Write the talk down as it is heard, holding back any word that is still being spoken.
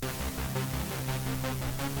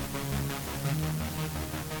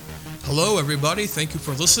Hello, everybody. Thank you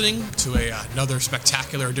for listening to another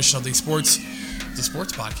spectacular edition of the Sports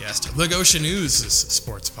Podcast. The Goshen News'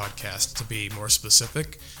 sports podcast, to be more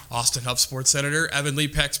specific. Austin Huff sports editor, Evan Lee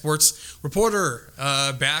Peck sports reporter,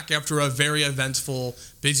 back after a very eventful,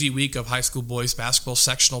 busy week of high school boys basketball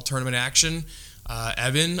sectional tournament action.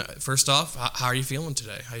 Evan, first off, how are you feeling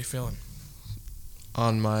today? How are you feeling?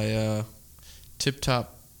 On my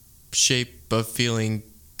tip-top shape of feeling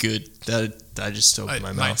good. I just opened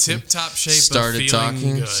my mouth. My tip-top shape started of feeling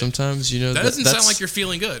talking. good. Sometimes, you know, that doesn't sound like you're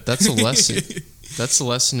feeling good. That's a lesson. That's a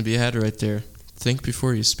lesson to be had right there. Think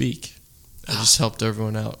before you speak. I just helped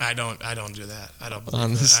everyone out. I don't do that. I don't believe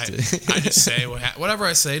on this that. I just say whatever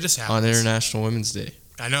I say just happens. On International Women's Day.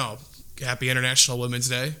 I know. Happy International Women's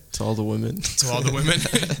Day. To all the women. To all the women.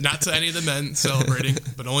 Not to any of the men celebrating,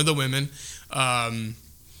 but only the women.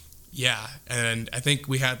 Yeah, and I think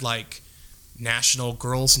we had like National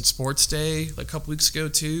Girls in Sports Day like a couple weeks ago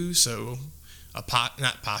too. So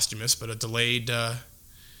not posthumous, but a delayed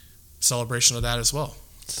celebration of that as well.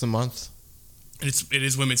 It's the month. It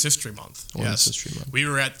is Women's History Month. Women's History Month. We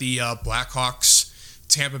were at the Blackhawks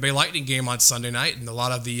Tampa Bay Lightning game on Sunday night, and a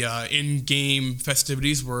lot of the in-game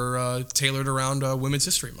festivities were tailored around Women's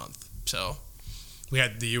History Month. So we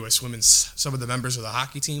had the U.S. Women's, some of the members of the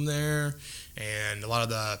hockey team there, and a lot of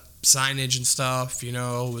the signage and stuff, you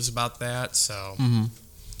know, was about that. So, and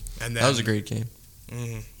then, that was a great game.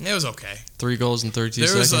 Mm-hmm. It was okay. 3 goals in 32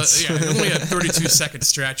 seconds. Only a 32-second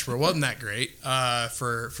stretch where it wasn't that great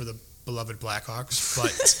for the beloved Blackhawks,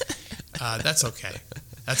 but that's okay.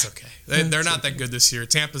 That's okay. They're not that good this year.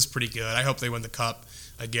 Tampa's pretty good. I hope they win the cup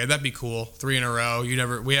again. That'd be cool. 3 in a row.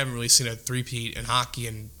 We haven't really seen a three-peat in hockey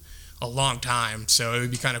in a long time, so it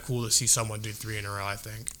would be kind of cool to see someone do 3 in a row, I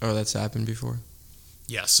think. Oh, that's happened before?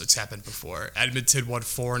 Yes, it's happened before. Edmonton won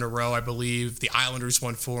 4 in a row, I believe. The Islanders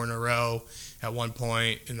won 4 in a row at one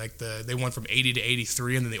point, and like they won from 80 to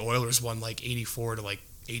 83, and then the Oilers won like 84 to like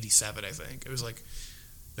 87, I think. It was like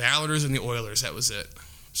the Islanders and the Oilers, that was it.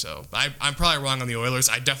 So I'm probably wrong on the Oilers.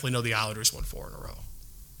 I definitely know the Islanders won 4 in a row.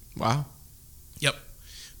 Wow. Yep.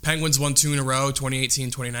 Penguins won 2 in a row, 2018,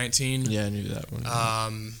 2019. Yeah, I knew that one.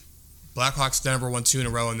 Blackhawks Denver won 2 in a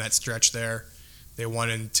row in that stretch there. They won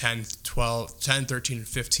in 10, 13, and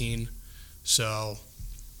 15. So,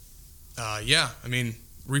 yeah, I mean,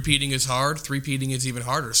 repeating is hard. Three-peating is even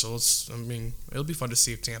harder. So, it'll be fun to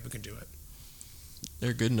see if Tampa can do it.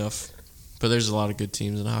 They're good enough. But there's a lot of good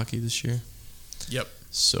teams in hockey this year. Yep.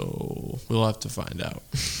 So, we'll have to find out.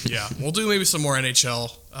 Yeah, we'll do maybe some more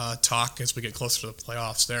NHL talk as we get closer to the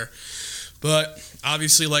playoffs there. But,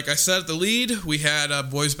 obviously, like I said at the lead, we had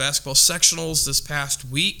boys basketball sectionals this past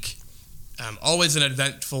week. Always an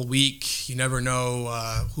eventful week. You never know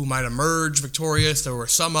who might emerge victorious. There were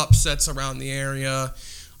some upsets around the area.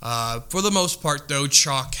 For the most part, though,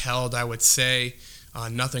 chalk held, I would say.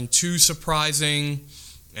 Nothing too surprising.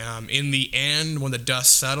 In the end, when the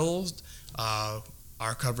dust settled,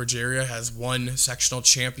 our coverage area has one sectional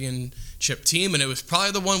championship team, and it was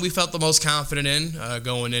probably the one we felt the most confident in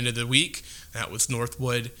going into the week. That was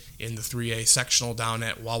Northwood in the 3A sectional down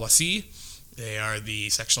at Wawasee. They are the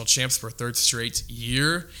sectional champs for a 3rd straight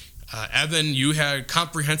year. Evan, you had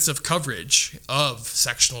comprehensive coverage of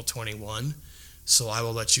sectional 21, so I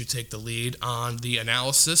will let you take the lead on the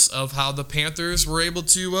analysis of how the Panthers were able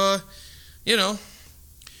to, get a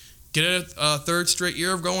 3rd straight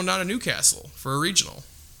year of going down to Newcastle for a regional.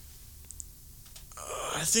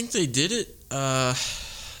 I think they did it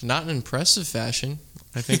not in impressive fashion.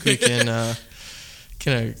 I think we can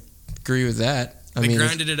agree with that. They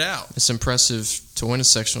grinded it out. It's impressive to win a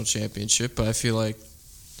sectional championship, but I feel like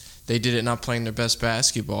they did it not playing their best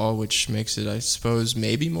basketball, which makes it, I suppose,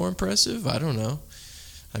 maybe more impressive. I don't know.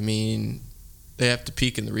 I mean, they have to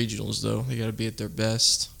peak in the regionals, though. They got to be at their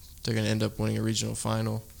best. They're going to end up winning a regional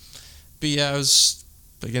final. But yeah, I was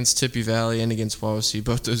against Tippy Valley and against Wawasee.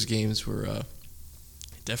 Both those games were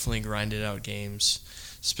definitely grinded out games.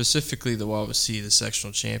 Specifically the Wawasee, the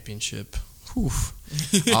sectional championship. Whew.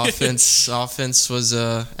 Offense was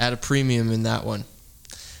at a premium in that one.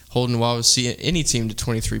 Holding Wawasee, any team, to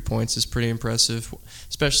 23 points is pretty impressive,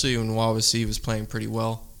 especially when Wawasee was playing pretty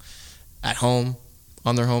well at home,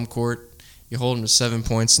 on their home court. You hold them to 7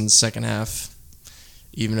 points in the second half,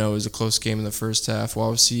 even though it was a close game in the first half.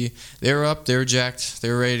 Wawasee, they were up, they were jacked, they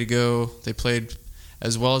were ready to go. They played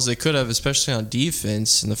as well as they could have, especially on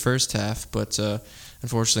defense in the first half, but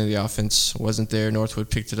unfortunately, the offense wasn't there. Northwood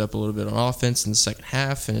picked it up a little bit on offense in the second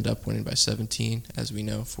half, ended up winning by 17, as we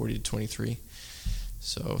know, 40-23.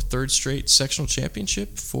 So, 3rd straight sectional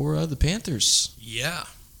championship for the Panthers. Yeah.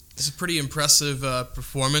 It's a pretty impressive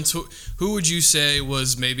performance. Who would you say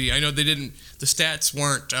was maybe, I know they didn't, the stats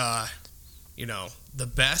weren't the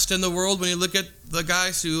best in the world when you look at the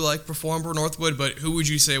guys who perform for Northwood, but who would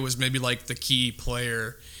you say was maybe the key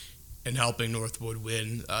player in helping Northwood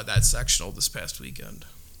win that sectional this past weekend?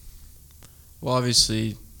 Well,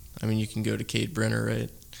 obviously, you can go to Cade Brenner, right?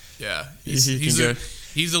 Yeah, he's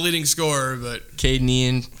the leading scorer, but Cade and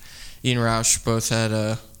Ian Roush both had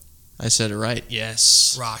I said it right.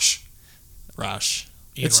 Yes, Roush.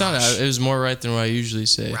 It's not. It was more right than what I usually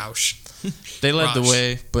say. Roush. They led the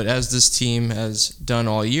way, but as this team has done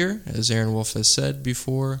all year, as Aaron Wolf has said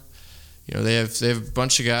before, they have a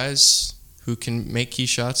bunch of guys who can make key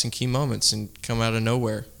shots in key moments and come out of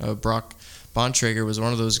nowhere. Brock Bontrager was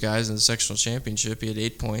one of those guys in the sectional championship. He had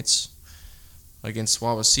 8 points against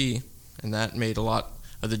Wawasee, and that made a lot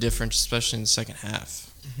of the difference, especially in the second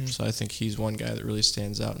half. Mm-hmm. So I think he's one guy that really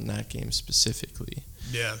stands out in that game specifically.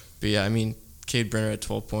 Yeah. But yeah, Cade Brenner had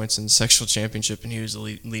 12 points in the sectional championship, and he was the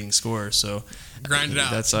leading scorer. So grind it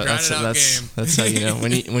out. That's game. That's how you know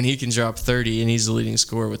when he can drop 30 and he's the leading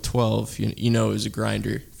scorer with 12. You know it was a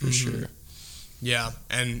grinder for sure. Yeah,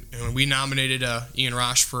 and we nominated Ian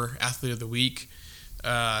Roush for Athlete of the Week.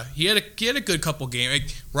 He had a good couple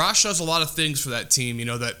games. Roush does a lot of things for that team,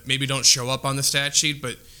 that maybe don't show up on the stat sheet,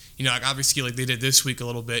 but obviously they did this week a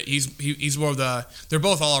little bit. He's more of they're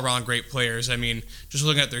both all around great players. Just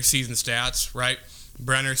looking at their season stats, right?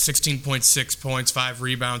 Brenner 16.6 points, 5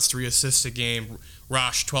 rebounds, 3 assists a game.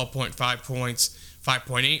 Roush 12.5 points,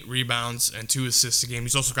 5.8 rebounds, and 2 assists a game.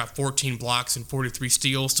 He's also got 14 blocks and 43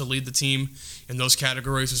 steals to lead the team in those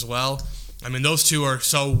categories as well. Those two are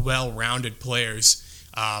so well-rounded players.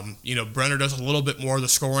 Brenner does a little bit more of the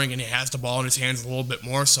scoring, and he has the ball in his hands a little bit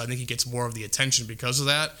more, so I think he gets more of the attention because of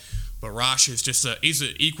that. But Roush is he's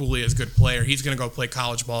an equally as good player. He's going to go play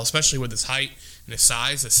college ball, especially with his height and his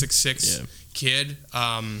size, a 6'6" kid.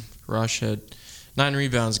 Roush had 9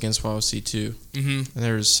 rebounds against Wawasee too. Mm-hmm.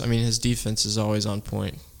 And his defense is always on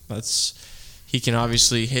point. He can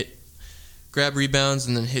obviously grab rebounds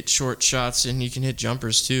and then hit short shots, and he can hit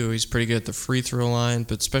jumpers too. He's pretty good at the free throw line,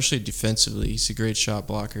 but especially defensively, he's a great shot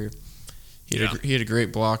blocker. He had a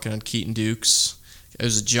great block on Keaton Dukes. It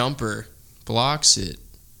was a jumper, blocks it,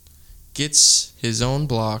 gets his own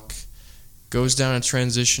block, goes down in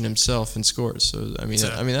transition himself and scores. So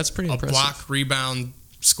that's pretty impressive. A block, rebound,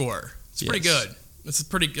 score. It's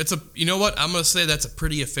pretty good. You know what? I'm gonna say that's a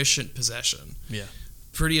pretty efficient possession. Yeah,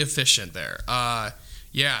 pretty efficient there.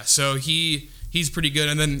 Yeah, so he's pretty good,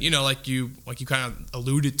 and then like you kind of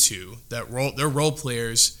alluded to, that they're role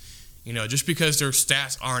players. Just because their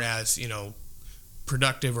stats aren't as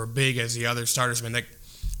productive or big as the other starters,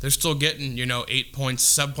 they're still getting 8 points,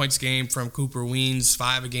 7 points a game from Cooper Weens,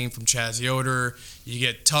 5 a game from Chaz Yoder. You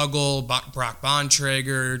get Tuggle, Brock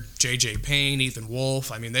Bontrager, J.J. Payne, Ethan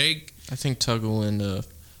Wolf. I think Tuggle and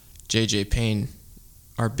J.J. Payne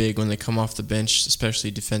are big when they come off the bench,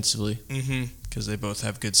 especially defensively, because they both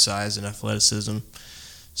have good size and athleticism.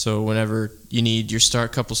 So whenever you need your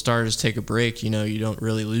couple starters take a break, you don't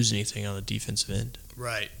really lose anything on the defensive end.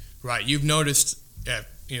 Right. You've noticed,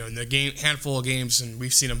 in the handful of games, and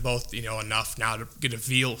we've seen them both, enough now to get a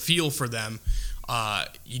feel for them.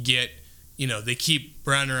 You get, they keep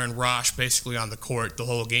Brenner and Roush basically on the court the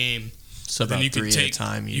whole game. So then you could take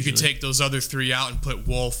you could take those other 3 out and put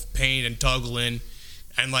Wolf, Payne, and Tuggle in.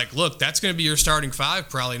 And, look, that's going to be your starting 5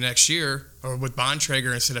 probably next year, or with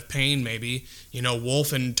Bontrager instead of Payne maybe.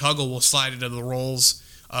 Wolf and Tuggle will slide into the roles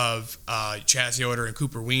of Chaz Yoder and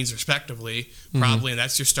Cooper Weens, respectively, probably, and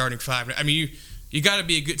that's your starting 5. You got to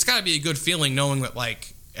be it's got to be a good feeling knowing that,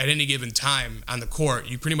 at any given time on the court,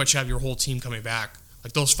 you pretty much have your whole team coming back.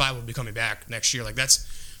 Those 5 will be coming back next year. That's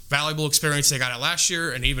valuable experience. They got it last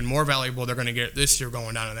year, and even more valuable they're going to get it this year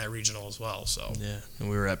going down in that regional as well. So yeah, and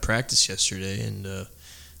we were at practice yesterday, and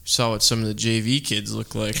saw what some of the JV kids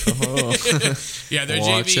look like. Oh. Yeah, their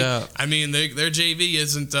Watch JV. Out. Their JV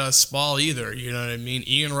isn't small either. You know what I mean?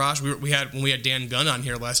 Ian Roush. When we had Dan Gunn on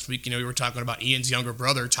here last week. We were talking about Ian's younger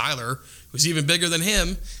brother Tyler, who's even bigger than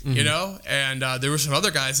him. And there were some other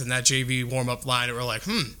guys in that JV warm up line that were like,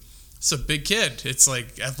 it's a big kid. It's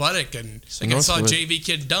athletic, and I saw a JV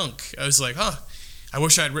kid dunk. I was like, I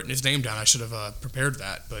wish I had written his name down. I should have prepared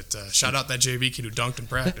that. But shout out that JV kid who dunked in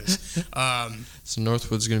practice. So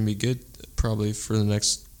Northwood's going to be good probably for the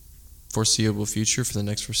next foreseeable future, the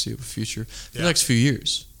next few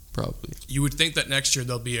years, probably. You would think that next year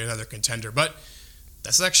they'll be another contender, but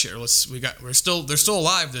that's next year. They're still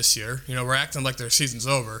alive this year. We're acting like their season's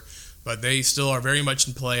over, but they still are very much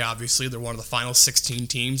in play. Obviously, they're one of the final 16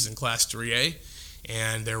 teams in Class 3A,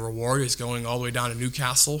 and their reward is going all the way down to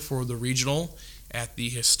Newcastle for the regional. at the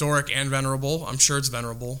historic and venerable. I'm sure it's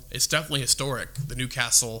venerable. It's definitely historic. The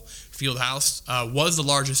Newcastle Fieldhouse was the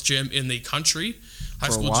largest gym in the country, high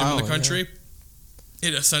school gym in the country. Yeah.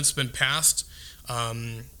 It has since been passed.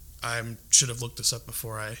 I should have looked this up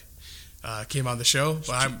before I came on the show,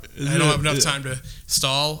 but I don't have enough time to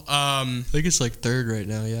stall. I think it's like third right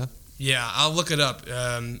now, yeah. Yeah, I'll look it up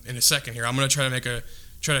in a second here. I'm going to try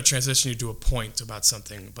to transition you to a point about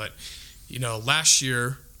something. But, last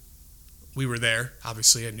year we were there,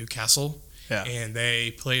 obviously, at Newcastle. Yeah. And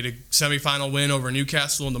they played a semifinal win over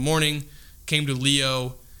Newcastle in the morning, came to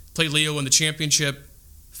Leo, played Leo in the championship,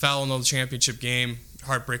 fell in the championship game,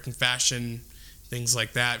 heartbreaking fashion, things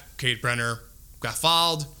like that. Cade Brenner got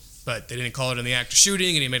fouled, but they didn't call it in the act of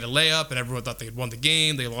shooting, and he made a layup, and everyone thought they had won the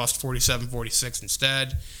game. They lost 47-46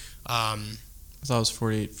 instead. I thought it was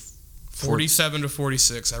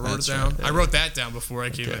 47-46. I wrote it down. Right, yeah. I wrote that down before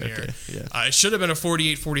I came in here. Yeah. It should have been a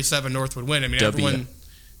 48-47 Northwood win. I mean, everyone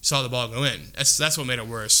saw the ball go in. That's what made it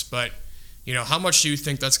worse. But, how much do you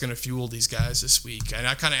think that's going to fuel these guys this week? And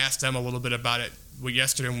I kind of asked them a little bit about it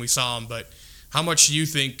yesterday when we saw them. But how much do you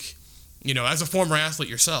think, as a former athlete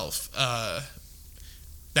yourself,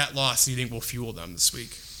 that loss you think will fuel them this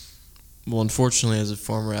week? Well, unfortunately, as a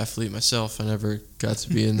former athlete myself, I never got to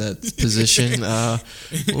be in that position.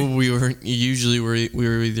 We were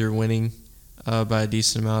either winning by a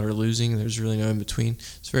decent amount or losing. There's really no in between.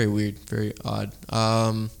 It's very weird, very odd.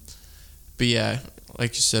 But yeah,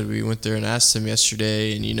 like you said, we went there and asked them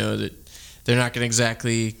yesterday, and that they're not going to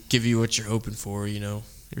exactly give you what you're hoping for. You're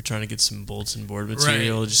trying to get some bulletin board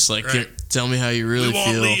material, just tell me how you really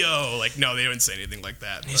feel. Leo. No, they didn't say anything like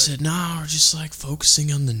that. They said, no, we're just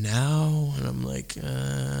focusing on the now. And I'm like,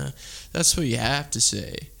 that's what you have to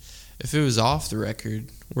say. If it was off the record,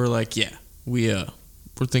 we're like, yeah, we're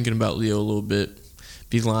thinking about Leo a little bit.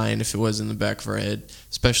 Be lying if it was in the back of our head,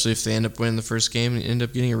 especially if they end up winning the first game and end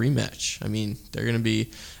up getting a rematch. I mean, they're going to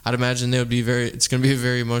be, I'd imagine it's going to be a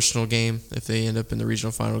very emotional game if they end up in the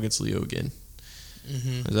regional final against Leo again.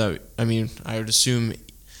 Mm-hmm. I would assume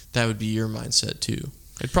that would be your mindset too.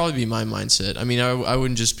 It'd probably be my mindset. I mean, I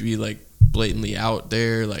wouldn't just be blatantly out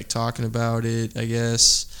there talking about it, I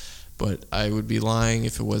guess, but I would be lying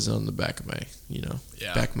if it wasn't on the back of my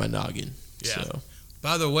back of my noggin. Yeah. So.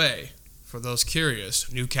 By the way, for those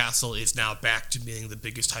curious, Newcastle is now back to being the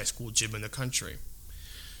biggest high school gym in the country.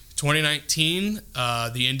 2019,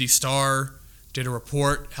 the Indy Star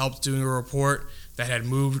helped doing a report that had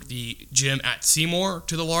moved the gym at Seymour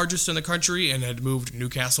to the largest in the country and had moved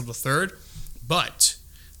Newcastle to third. But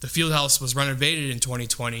the Fieldhouse was renovated in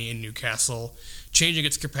 2020 in Newcastle, changing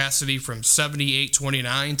its capacity from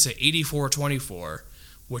 7,829 to 8,424,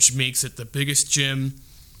 which makes it the biggest gym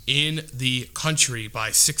in the country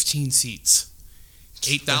by 16 seats.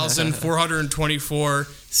 8,424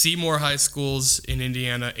 Seymour High Schools in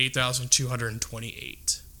Indiana,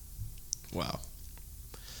 8,228. Wow.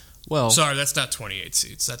 Well, sorry, that's not 28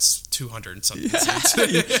 seats. That's 200 and something seats.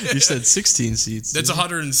 You said 16 seats. That's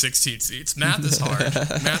 116 seats. Math is hard.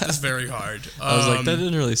 Math is very hard. I was like, that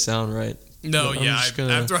didn't really sound right. No, yeah.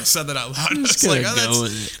 After I said that out loud,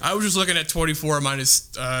 I was just looking at 24 minus.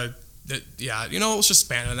 Let's just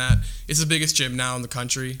span on that. It's the biggest gym now in the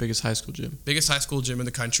country. Biggest high school gym. Biggest high school gym in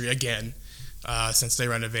the country again, since they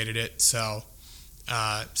renovated it. So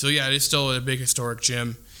it is still a big historic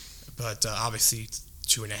gym, but obviously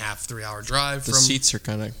 2.5-3 hour drive. The seats are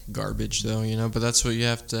kind of garbage though, but that's what you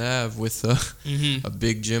have to have with a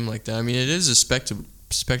big gym like that. I mean, it is a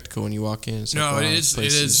spectacle when you walk in. It's it is. It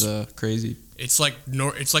is crazy. It's like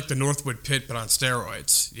the Northwood Pit, but on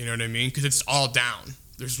steroids. You know what I mean? Because it's all down.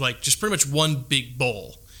 There's just pretty much one big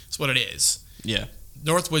bowl. That's what it is. Yeah.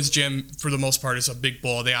 Northwood's gym, for the most part, is a big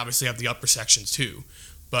bowl. They obviously have the upper sections too,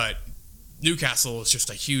 but Newcastle is just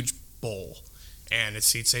a huge bowl, and it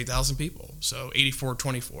seats 8,000 people. So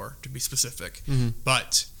 8,424 to be specific. Mm-hmm.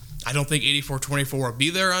 But I don't think 8,424 will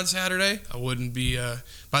be there on Saturday. I wouldn't be.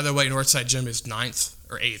 By the way, Northside Gym is 8th.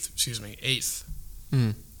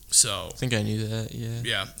 Mm. So I think I knew that. Yeah.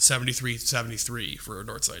 Yeah, 73 for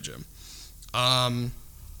Northside Gym.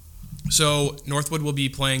 So Northwood will be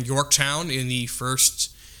playing Yorktown in the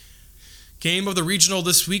first game of the regional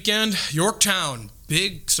this weekend. Yorktown,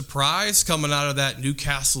 big surprise coming out of that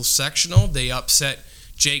Newcastle sectional. They upset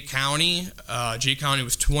Jay County. Jay County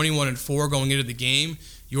was 21-4 going into the game.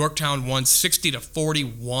 Yorktown won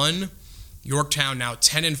 60-41. Yorktown now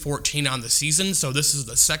 10-14 on the season. So this is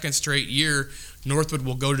the second straight year Northwood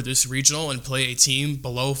will go to this regional and play a team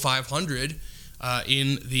below 500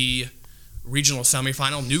 in the regional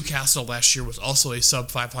semifinal. Newcastle last year was also a sub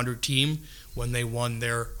 500 team when they won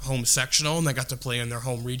their home sectional, and they got to play in their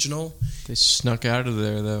home regional. They snuck out of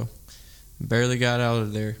there though. Barely got out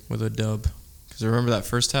of there with a dub. Because I remember that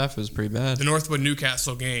first half was pretty bad. The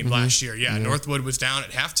Northwood-Newcastle game last year. Yeah, Northwood was down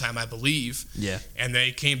at halftime, I believe. Yeah. And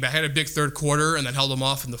they came back, had a big third quarter, and then held them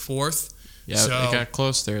off in the fourth. Yeah, so they got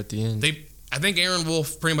close there at the end. I think Aaron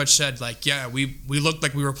Wolf pretty much said, like, yeah, we looked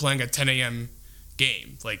like we were playing a 10 a.m.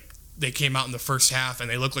 game. Like, they came out in the first half, and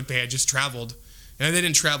they looked like they had just traveled. And they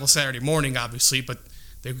didn't travel Saturday morning, obviously, but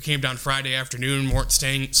they came down Friday afternoon, weren't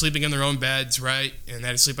sleeping in their own beds, right? And they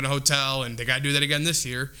had to sleep in a hotel, and they got to do that again this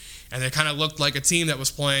year. And they kind of looked like a team that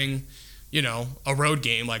was playing, a road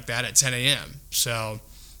game like that at 10 a.m. So,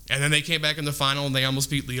 and then they came back in the final, and they almost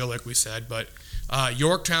beat Leo, like we said. But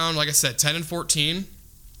Yorktown, like I said, 10-14.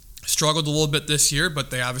 Struggled a little bit this year,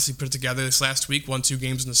 but they obviously put it together this last week, won 2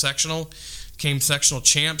 games in the sectional, became sectional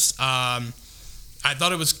champs. I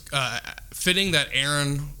thought it was fitting that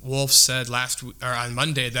Aaron Wolf said on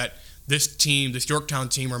Monday that this Yorktown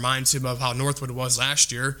team, reminds him of how Northwood was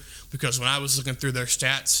last year, because when I was looking through their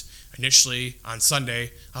stats initially on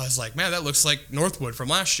Sunday, I was like, man, that looks like Northwood from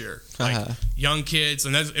last year. Like young kids,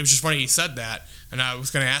 and it was just funny he said that, and I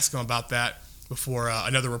was going to ask him about that before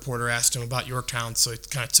another reporter asked him about Yorktown, so it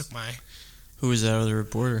kind of took my... Who was that other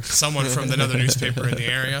reporter? Someone from another newspaper in the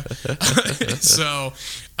area. So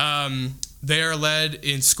they are led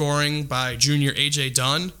in scoring by junior A.J.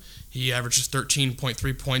 Dunn. He averages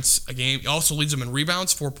 13.3 points a game. He also leads them in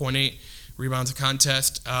rebounds, 4.8 rebounds a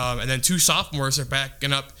contest. And then 2 sophomores are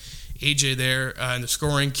backing up A.J. there in the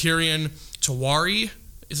scoring. Kirian Tawari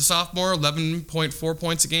is a sophomore, 11.4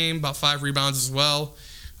 points a game, about 5 rebounds as well,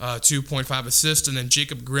 2.5 assists. And then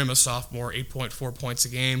Jacob Grimm, a sophomore, 8.4 points a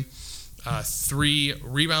game. 3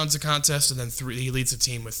 rebounds a contest, and then he leads the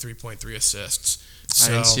team with 3.3 assists.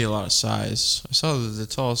 So, I didn't see a lot of size. I saw the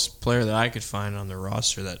tallest player that I could find on the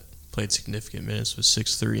roster that played significant minutes was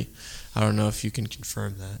 6'3". I don't know if you can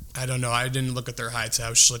confirm that. I don't know. I didn't look at their heights. I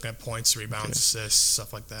was just looking at points, rebounds, assists,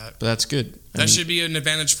 stuff like that. But that's good. That should be an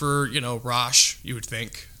advantage for, Rosh, you would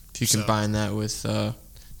think. If you combine that with the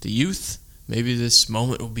youth, maybe this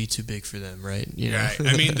moment will be too big for them, right? Right.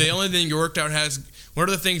 I mean, the only thing one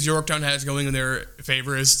of the things Yorktown has going in their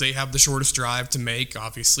favor is they have the shortest drive to make.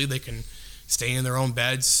 Obviously, they can stay in their own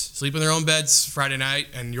beds, sleep in their own beds Friday night,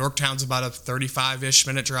 and Yorktown's about a 35-ish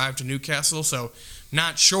minute drive to Newcastle, so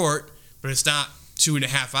not short, but it's not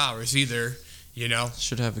 2.5 hours either,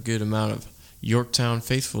 Should have a good amount of Yorktown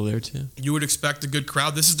faithful there, too. You would expect a good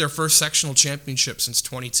crowd. This is their first sectional championship since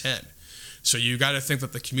 2010. So you got to think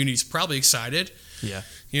that the community's probably excited. Yeah.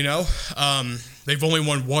 They've only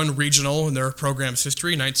won 1 regional in their program's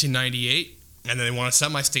history, 1998, and then they won a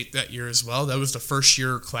semi-state that year as well. That was the first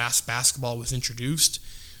year class basketball was introduced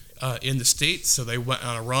in the state, so they went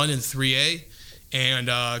on a run in 3A and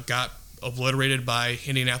got obliterated by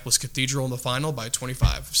Indianapolis Cathedral in the final by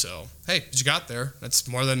 25. So, hey, you got there. That's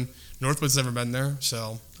more than Northwood's ever been there.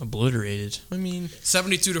 So obliterated. I mean,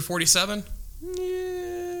 72-47.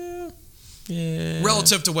 Yeah.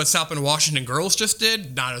 Relative to what South Bend Washington girls just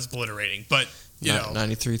did, not as obliterating, but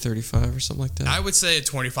 93-35 or something like that. I would say a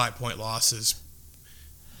 25-point loss is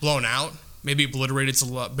blown out. Maybe obliterated's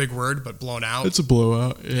a big word, but blown out. It's a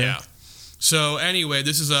blowout. Yeah. So anyway,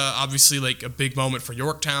 this is obviously like a big moment for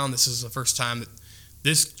Yorktown. This is the first time that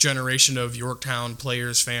this generation of Yorktown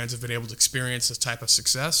players, fans have been able to experience this type of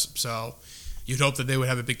success. So you'd hope that they would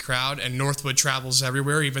have a big crowd. And Northwood travels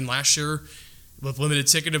everywhere. Even last year, with limited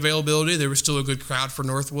ticket availability, there was still a good crowd for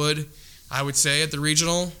Northwood, I would say, at the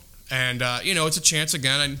regional. And, it's a chance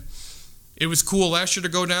again. And it was cool last year to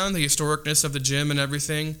go down, the historicness of the gym and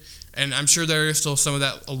everything. And I'm sure there is still some of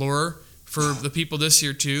that allure for the people this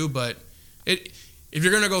year, too. But if you're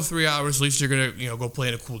going to go 3 hours, at least you're going to, go play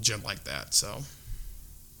in a cool gym like that. So,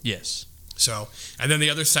 yes. So, and then the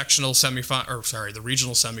other the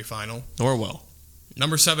regional semifinal. Norwell.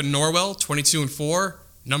 Number 7, Norwell, 22-4.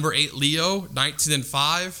 Number 8, Leo,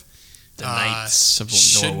 19-5. The Knights of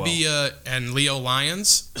Norwell. Should be and Leo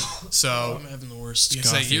Lions. So I'm having the worst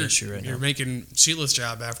coffee issue right now. You're making Sheila's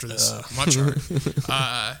job after this munch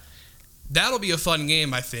hard. That'll be a fun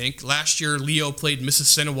game, I think. Last year, Leo played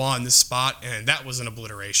Mississinawa in this spot, and that was an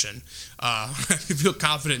obliteration. I feel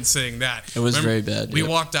confident in saying that. It was very bad. We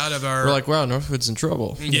walked out of our... We're like, wow, Northwood's in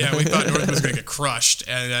trouble. Yeah, we thought Northwood was going to get crushed.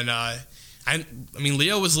 And then,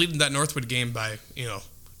 Leo was leading that Northwood game by,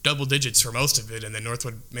 double digits for most of it, and then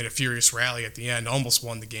Northwood made a furious rally at the end, almost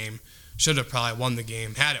won the game. Should have probably won the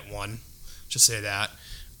game, had it won. Just say that.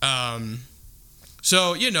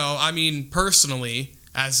 So, personally,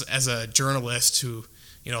 as a journalist who,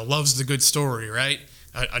 loves the good story, right?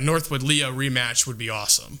 A Northwood Leo rematch would be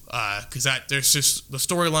awesome, because there's just the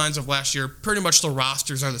storylines of last year. Pretty much the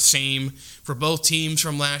rosters are the same for both teams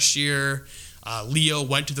from last year. Leo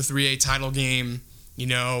went to the 3A title game.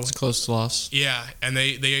 It's a close loss. Yeah, and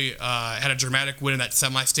they had a dramatic win in that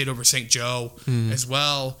semi-state over St. Joe as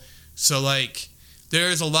well. So,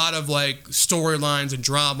 there's a lot of, storylines and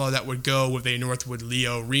drama that would go with a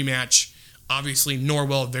Northwood-Leo rematch. Obviously,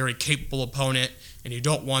 Norwell, a very capable opponent, and you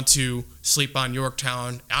don't want to sleep on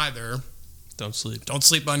Yorktown either. Don't sleep. Don't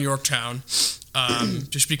sleep on Yorktown,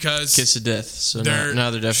 just because... Kiss of death, so now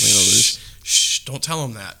they're definitely going to lose. Shh, don't tell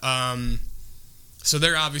them that. So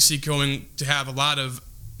they're obviously going to have a lot of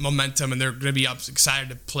momentum, and they're going to be excited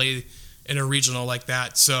to play in a regional like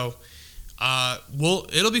that. So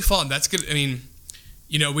it'll be fun. That's good. I mean,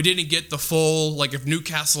 we didn't get the full, if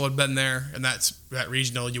Newcastle had been there and that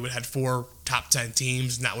regional, you would have had 4 top 10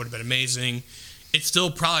 teams, and that would have been amazing. It's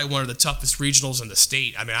still probably one of the toughest regionals in the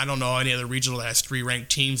state. I mean, I don't know any other regional that has 3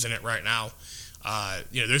 ranked teams in it right now.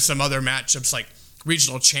 There's some other matchups like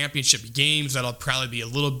regional championship games that'll probably be a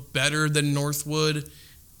little better than Northwood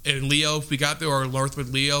and Leo if we got there, or Northwood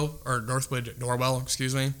Norwell,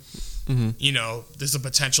 excuse me. Mm-hmm. There's a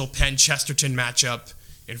potential Penn Chesterton matchup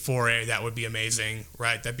in 4A that would be amazing,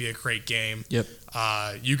 right? That'd be a great game. Yep.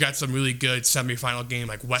 You got some really good semifinal game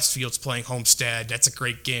like Westfield's playing Homestead. That's a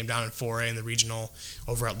great game down in 4A in the regional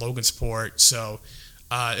over at Logansport. So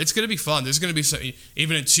it's going to be fun. There's going to be some,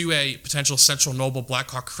 even in 2A, potential Central Noble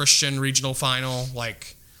Blackhawk Christian regional final.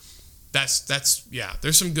 There's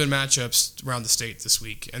some good matchups around the state this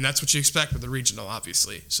week, and that's what you expect with the regional,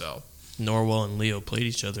 obviously. So Norwell and Leo played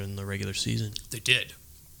each other in the regular season. They did.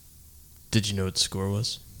 Did you know what the score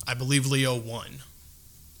was? I believe Leo won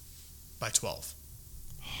by 12.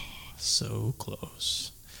 So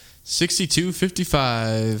close.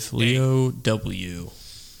 62-55, Leo W.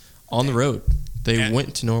 On the road. They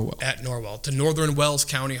went to Norwell. At Norwell, to Northern Wells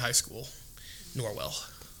County High School. Norwell.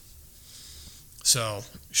 So,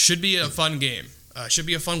 should be a fun game. Should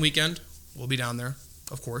be a fun weekend. We'll be down there,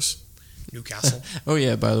 of course. Newcastle. Oh,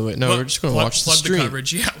 yeah, by the way. No, we're just going to watch the stream. The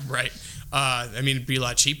coverage. Yeah, right. It'd be a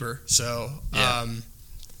lot cheaper. So,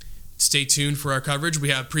 stay tuned for our coverage. We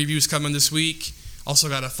have previews coming this week. Also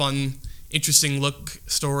got a fun, interesting look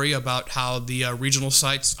story about how the regional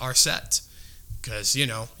sites are set. Because, you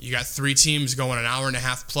got 3 teams going an hour and a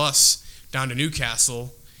half plus down to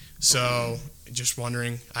Newcastle. So, just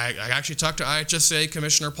wondering. I actually talked to IHSA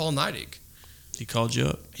Commissioner Paul Neidig. He called you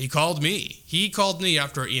up? He called me. He called me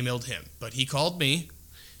after I emailed him. But he called me.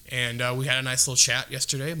 And we had a nice little chat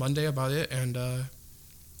Monday, about it. And, I'm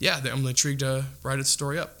intrigued to write a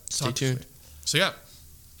story up. Stay tuned. So,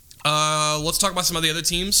 let's talk about some of the other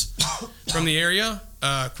teams from the area.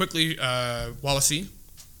 Quickly, Wawasee.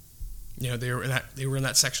 They were in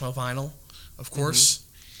that sectional final, of course.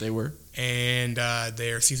 Mm-hmm. They were. And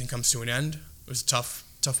their season comes to an end. It was a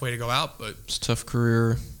tough way to go out. But it's a tough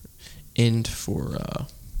career end for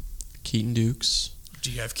Keaton Dukes.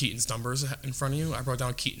 Do you have Keaton's numbers in front of you? I wrote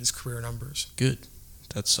down Keaton's career numbers. Good.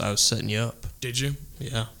 I was setting you up. Did you?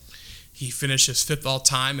 Yeah. He finished his 5th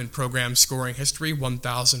all-time in program scoring history,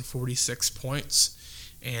 1,046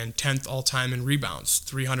 points, and 10th all-time in rebounds,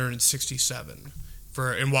 367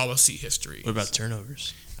 in Wawasee history. What about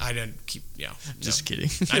turnovers? I didn't keep. Yeah. Just kidding.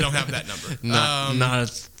 I don't have that number.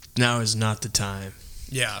 Now is not the time.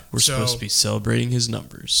 Yeah. We're supposed to be celebrating his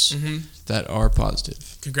numbers that are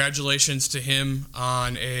positive. Congratulations to him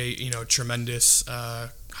on a tremendous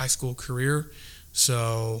high school career.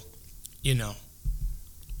 So,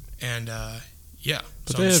 and yeah.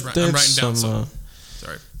 But so I'm writing down some.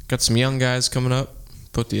 Sorry. Got some young guys coming up.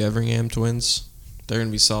 Put the Everingham twins. They're going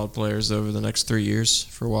to be solid players over the next 3 years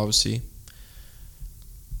for Wawasee.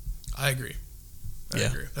 I agree. I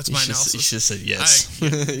agree. That's my analysis. You should have said yes.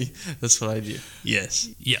 That's what I do. Yes.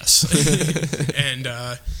 Yes. And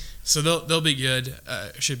so they'll be good.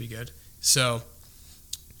 Should be good. So,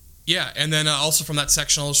 yeah. And then also from that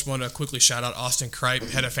sectional, I just want to quickly shout out Austin Kripe.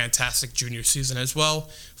 Had a fantastic junior season as well.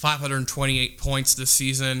 528 points this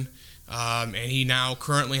season. And he now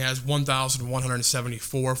currently has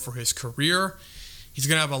 1,174 for his career. He's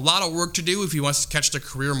going to have a lot of work to do if he wants to catch the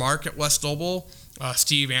career mark at West Noble.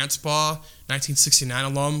 Steve Anspaugh, 1969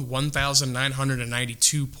 alum,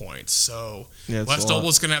 1,992 points. So West Noble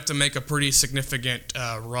is going to have to make a pretty significant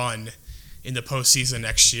run in the postseason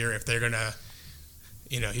next year if they're going to,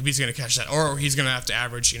 if he's going to catch that. Or he's going to have to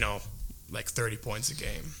average, 30 points a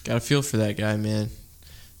game. Got a feel for that guy, man.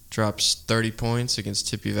 Drops 30 points against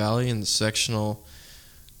Tippy Valley in the sectional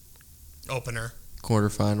opener.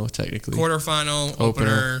 Quarterfinal, technically. Quarterfinal,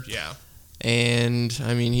 opener, yeah. And,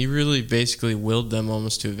 he really basically willed them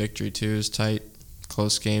almost to a victory, too. It was tight,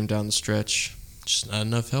 close game down the stretch. Just not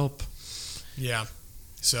enough help. Yeah.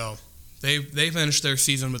 So, they finished their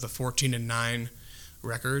season with a 14-9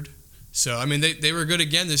 record. So, I mean, they were good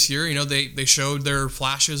again this year. You know, they showed their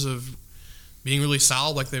flashes of being really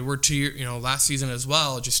solid like they were last season as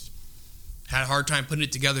well. Just had a hard time putting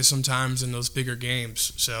it together sometimes in those bigger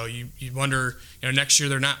games. So you wonder, next year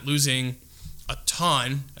they're not losing a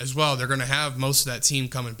ton as well. They're going to have most of that team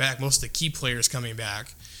coming back, most of the key players coming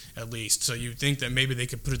back at least. So you think that maybe they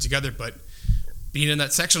could put it together, but being in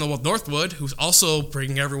that sectional with Northwood, who's also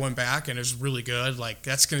bringing everyone back and is really good, like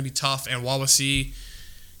that's going to be tough. And Wawasee,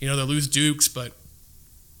 they lose Dukes, but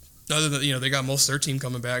other than, they got most of their team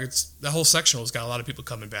coming back. The whole sectional's got a lot of people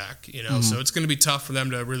coming back, so it's going to be tough for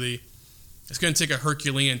them to really, it's going to take a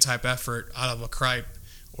Herculean type effort out of a Kripe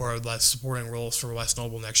or less supporting roles for West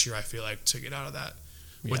Noble next year, I feel like, to get out of that.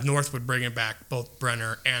 Yeah. With Northwood bringing back both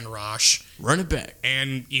Brenner and Rosh. Run it back.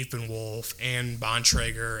 And Ethan Wolf and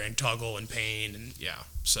Bontrager and Tuggle and Payne and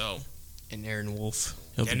so. And Aaron Wolf.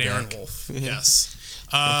 Aaron Wolf, yes.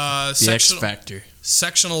 The X Factor.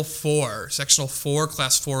 Sectional 4,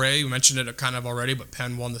 Class 4A. We mentioned it kind of already, but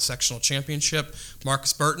Penn won the sectional championship.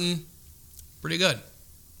 Marcus Burton, pretty good.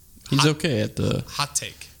 He's okay at the... Hot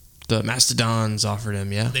take. The Mastodons offered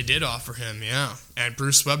him, yeah. They did offer him, yeah. And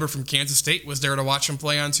Bruce Weber from Kansas State was there to watch him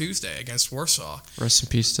play on Tuesday against Warsaw. Rest in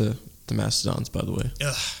peace to the Mastodons, by the way.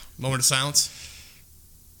 Moment of silence.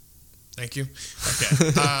 Thank you.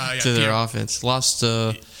 Okay. To their offense. Lost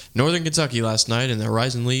Northern Kentucky last night in the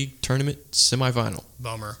Horizon League tournament semifinal.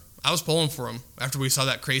 Bummer. I was pulling for them after we saw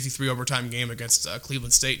that crazy 3-overtime game against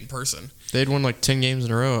Cleveland State in person. They had won like 10 games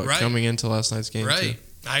in a row coming into last night's game, Right. too.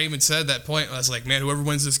 I even said at that point, I was like, man, whoever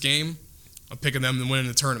wins this game, I'm picking them to win in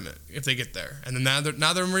the tournament if they get there. And then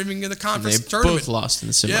now they're moving in the conference and they tournament. both lost in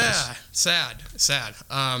the semis. Yeah, sad.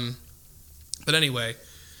 But anyway,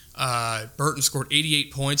 Burton scored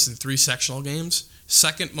 88 points in 3 sectional games.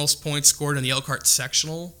 Second most points scored in the Elkhart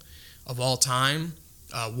sectional of all time.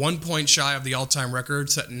 1 point shy of the all-time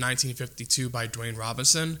record set in 1952 by Dwayne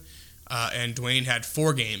Robinson. And Dwayne had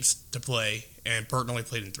 4 games to play, and Burton only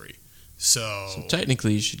played in 3. So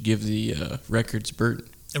technically, you should give the record to Burton.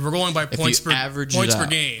 If we're going by points per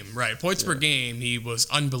game, right? Points per game, he was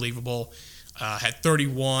unbelievable. Had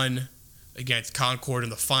 31 against Concord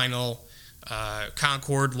in the final.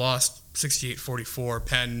 Concord lost 68-44.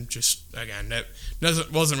 Penn just, again, that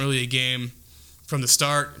wasn't really a game from the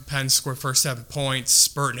start. Penn scored first 7 points.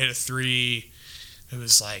 Burton hit a 3. It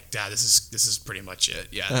was like, this is pretty much it.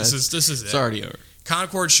 Yeah, this is it. It's already over.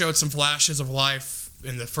 Concord showed some flashes of life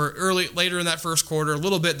in the later in that first quarter, a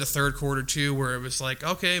little bit in the third quarter too, where it was like,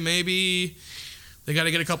 okay, maybe they got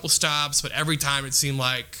to get a couple stops, but every time it seemed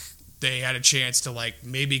like they had a chance to like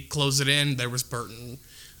maybe close it in. There was Burton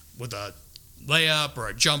with a layup or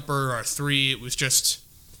a jumper or a 3. It was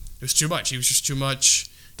too much. He was just too much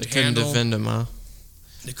to handle. Couldn't defend him, huh?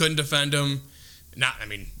 They couldn't defend him. Not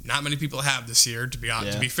many people have this year, to be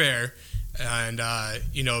fair. And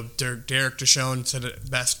Derek Deshawn said it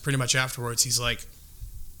best pretty much afterwards. He's like,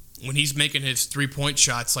 when he's making his 3-point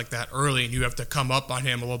shots like that early and you have to come up on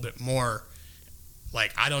him a little bit more,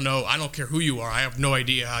 like, I don't know, I don't care who you are, I have no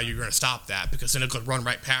idea how you're going to stop that, because then it could run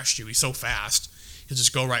right past you. He's so fast. He'll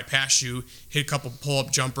just go right past you, hit a couple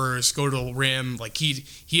pull-up jumpers, go to the rim. Like,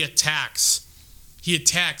 he attacks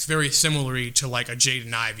very similarly to like a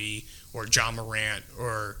Jaden Ivey or John Morant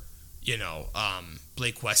or,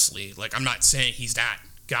 Blake Wesley. Like, I'm not saying he's that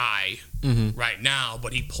guy right now,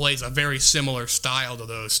 but he plays a very similar style to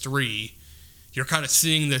those 3. You're kind of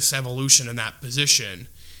seeing this evolution in that position.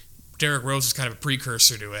 Derrick Rose is kind of a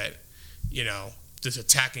precursor to it, this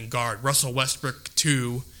attacking guard. Russell Westbrook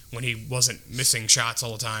too, when he wasn't missing shots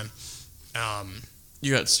all the time.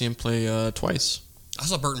 You got to see him play twice. I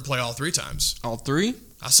saw Burton play all 3 times. All 3?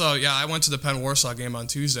 I went to the Penn Warsaw game on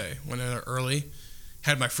Tuesday. Went in there early,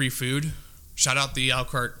 had my free food. Shout out the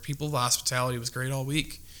Elkhart people. The hospitality was great all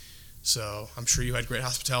week. So I'm sure you had great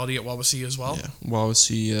hospitality at Wawasee as well. Yeah,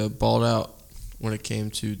 Wawasee balled out when it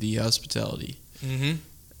came to the hospitality. Mm-hmm.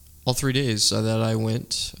 All 3 days that I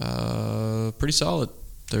went, pretty solid.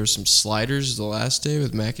 There were some sliders the last day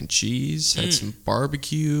with mac and cheese. Had some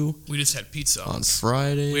barbecue. We just had pizza on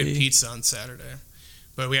Friday. We had pizza on Saturday.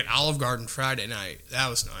 But we had Olive Garden Friday night. That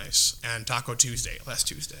was nice. And Taco Tuesday, last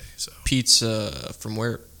Tuesday. So pizza from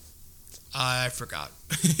where? I forgot.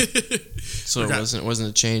 So it wasn't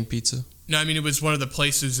a chain pizza? No, I mean, it was one of the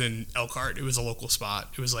places in Elkhart. It was a local spot.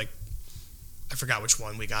 It was like, I forgot which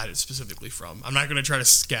one we got it specifically from. I'm not going to try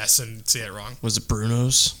to guess and say it wrong. Was it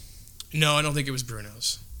Bruno's? No, I don't think it was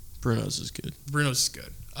Bruno's. Bruno's is good. Bruno's is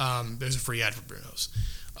good. There's a free ad for Bruno's.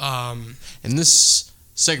 In this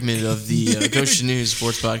segment of the Goshen News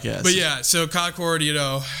Sports Podcast. But yeah, so Concord,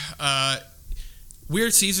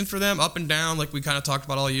 weird season for them, up and down, like we kind of talked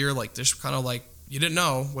about all year. Like, they're kind of like, you didn't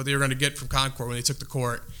know what they were going to get from Concord when they took the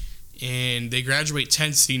court. And they graduate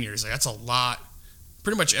 10 seniors. Like, that's a lot.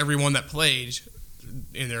 Pretty much everyone that played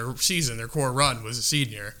in their season, their core run, was a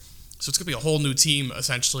senior. So it's going to be a whole new team,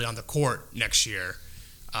 essentially, on the court next year.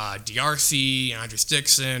 DRC, Andres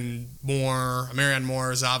Dixon, Marianne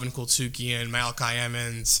Moore, Zavin Kultukian, Malachi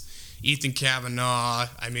Emmons, Ethan Kavanaugh.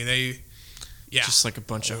 I mean, just like a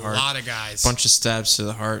bunch of heart. A lot of guys. Bunch of stabs to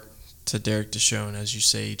the heart to Derek Deshawn, as you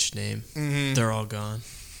say each name. Mm-hmm. They're all gone.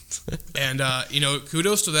 And,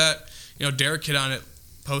 kudos to that. Derek hit on it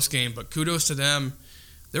post-game, but kudos to them.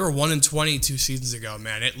 They were 1-20 2 seasons ago,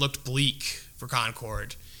 man. It looked bleak for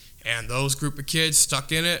Concord. And those group of kids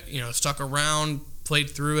stuck in it, stuck around, played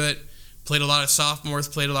through it, played a lot of sophomores,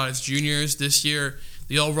 played a lot of juniors. This year,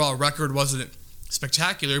 the overall record wasn't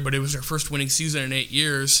spectacular, but it was their first winning season in 8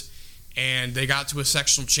 years. And they got to a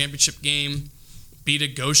sectional championship game, beat a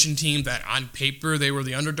Goshen team that on paper they were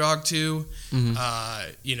the underdog to.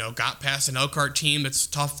 Mm-hmm. Got past an Elkhart team that's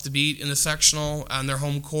tough to beat in the sectional on their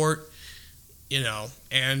home court.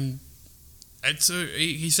 And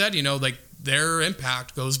he said, their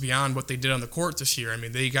impact goes beyond what they did on the court this year. I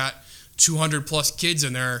mean, they got 200 plus kids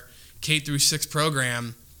in their K-6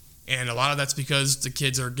 program, and a lot of that's because the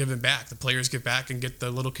kids are giving back. The players give back and get the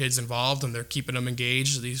little kids involved, and they're keeping them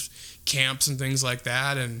engaged at these camps and things like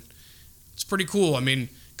that, and it's pretty cool. I mean,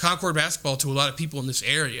 Concord basketball to a lot of people in this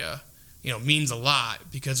area, means a lot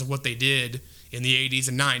because of what they did in the 80s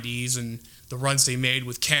and 90s and the runs they made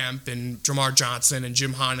with Kemp and Jamar Johnson and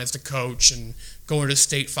Jim Hahn as the coach and going to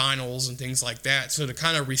state finals and things like that. So to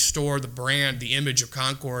kind of restore the brand, the image of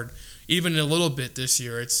Concord, even a little bit this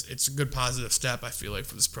year, it's a good positive step, I feel like,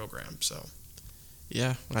 for this program. So,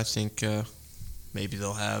 yeah, I think maybe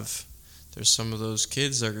there's some of those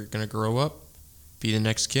kids that are going to grow up, be the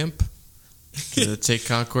next Kemp, to take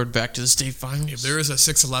Concord back to the state finals. If there is a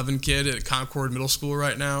 6'11" kid at Concord Middle School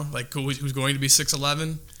right now, who's going to be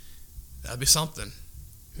 6'11", that'd be something.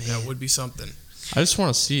 Man. That would be something. I just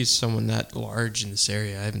want to see someone that large in this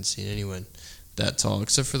area. I haven't seen anyone that tall,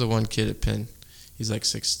 except for the one kid at Penn. He's like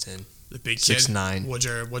 6'10". The big kid? 6'9".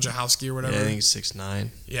 Wojciechowski or whatever? Yeah, I think he's 6'9".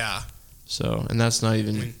 Yeah. So, and that's not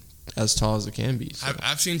even as tall as it can be. So.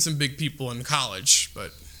 I've seen some big people in college,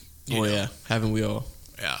 but, yeah. Haven't we all?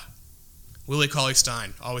 Yeah. Willie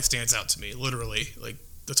Cauley-Stein always stands out to me, literally. Like,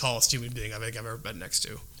 the tallest human being I think I've ever been next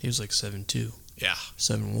to. He was like 7'2". Yeah.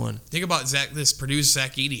 7'1". Think about Purdue's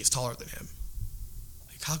Zach Edey is taller than him.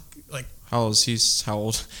 How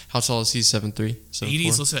old? How tall is he? 7'3"?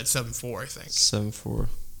 Edey's listed at 7'4", I think. 7'4".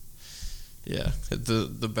 Yeah,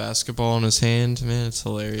 the basketball in his hand, man, it's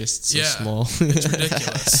hilarious. It's so small. It's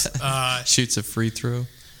ridiculous. Shoots a free throw.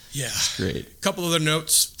 Yeah. It's great. A couple other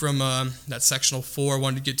notes from that sectional 4 I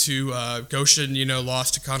wanted to get to. Goshen,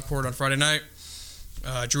 lost to Concord on Friday night.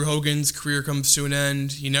 Drew Hogan's career comes to an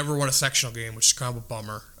end. He never won a sectional game, which is kind of a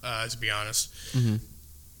bummer, to be honest. Mm-hmm.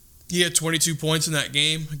 He had 22 points in that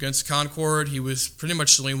game against Concord. He was pretty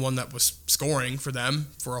much the only one that was scoring for them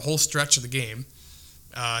for a whole stretch of the game.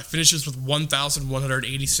 Finishes with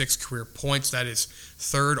 1,186 career points. That is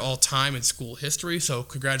third all-time in school history. So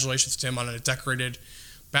congratulations to him on a decorated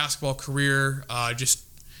basketball career. Just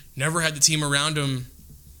never had the team around him,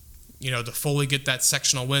 to fully get that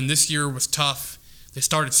sectional win. This year was tough. They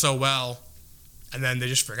started so well, and then they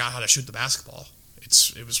just forgot how to shoot the basketball.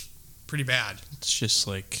 It was pretty bad. It's just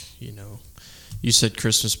like, you said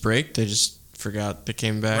Christmas break. They just forgot. They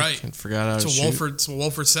came back and forgot how to shoot. That's what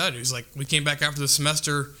Wolford said. He was like, we came back after the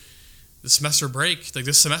semester break. Like,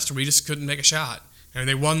 this semester, we just couldn't make a shot. And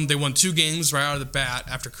they won 2 games right out of the bat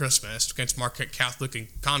after Christmas against Marquette Catholic and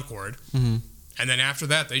Concord. Mm-hmm. And then after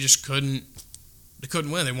that, they just couldn't. They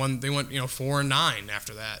couldn't win. They went 4-9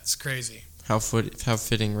 after that. It's crazy. How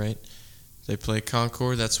fitting, right? They play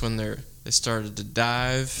Concord. That's when they started to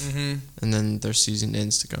dive, mm-hmm. and then their season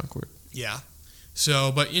ends to Concord. Yeah.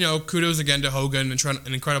 So, but kudos again to Hogan,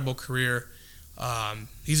 an incredible career.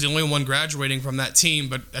 He's the only one graduating from that team,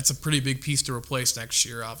 but that's a pretty big piece to replace next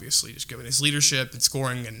year, obviously, just given his leadership and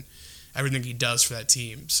scoring and everything he does for that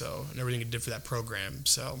team. So, and everything he did for that program.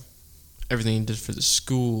 So, everything he did for the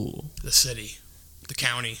school, the city, the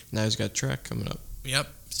county. Now he's got track coming up. Yep,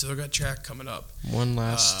 still got track coming up. One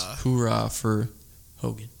last hoorah for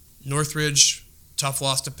Hogan. Northridge, tough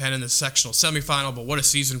loss to Penn in the sectional semifinal, but what a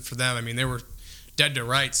season for them. I mean, they were dead to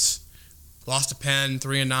rights. Lost to Penn,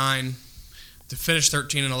 3-9. To finish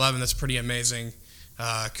 13-11, that's pretty amazing.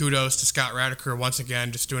 Kudos to Scott Radiker once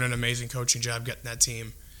again, just doing an amazing coaching job getting that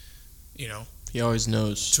team, He always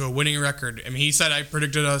knows. To a winning record. I mean, he said I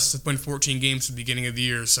predicted us to win 14 games at the beginning of the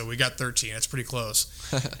year, so we got 13. That's pretty close.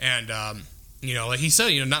 And, like he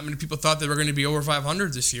said, not many people thought they were going to be over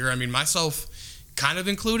 500 this year. I mean, myself, kind of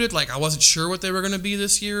included. Like, I wasn't sure what they were going to be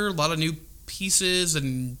this year. A lot of new pieces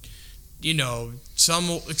and, some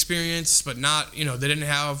experience, but not, they didn't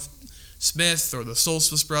have Smith or the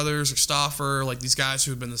Solstice brothers or Stauffer, like these guys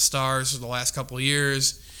who have been the stars for the last couple of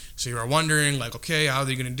years. So you were wondering, like, okay, how are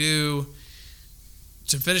they going to do?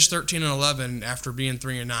 To finish 13-11 after being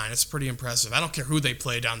 3-9, it's pretty impressive. I don't care who they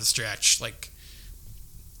play down the stretch. Like,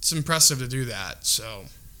 it's impressive to do that. So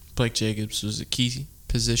Blake Jacobs was a key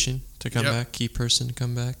position to come back, key person to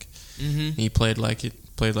come back. Mm-hmm. He played like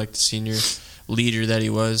the senior leader that he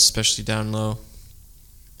was, especially down low.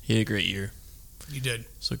 He had a great year. He did.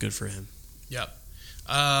 So good for him. Yep.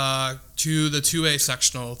 To the 2A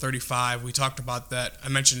sectional, 35, we talked about that. I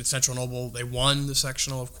mentioned Central Noble. They won the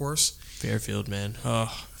sectional, of course. Fairfield, man. Oh.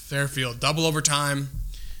 Fairfield, double overtime,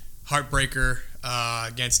 heartbreaker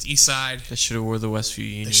against Eastside. They should have wore the Westview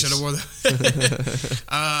unis. They should have wore the...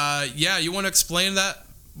 you want to explain that?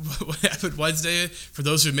 What happened Wednesday for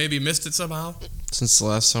those who maybe missed it somehow? Since the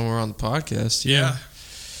last time we were on the podcast, yeah.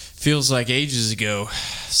 Feels like ages ago.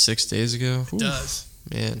 6 days ago. It does.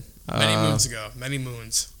 Man. Many moons ago. Many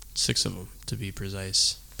moons. 6 of them, to be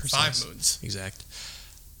precise. 5 moons. Exact.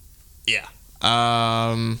 Yeah.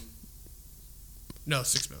 No,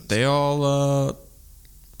 6 moons. They all,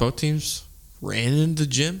 both teams ran into the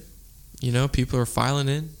gym. People are filing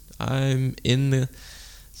in. I'm in the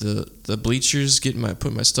bleachers,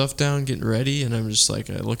 putting my stuff down, getting ready, and I'm just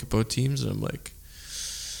like, I look at both teams, and I'm like,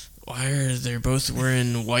 why are they both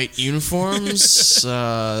wearing white uniforms?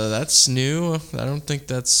 That's new. I don't think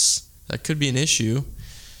that could be an issue.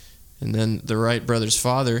 And then the Wright brothers'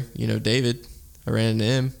 father, David, I ran into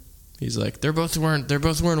him. He's like, they're both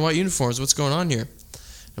wearing white uniforms. What's going on here?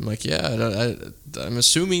 I'm like, yeah, I'm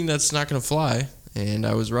assuming that's not going to fly, and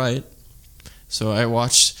I was right. So I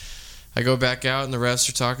go back out, and the refs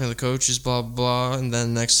are talking to the coaches, blah, blah, blah, and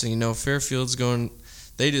then next thing you know, Fairfield's going,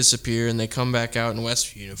 they disappear, and they come back out in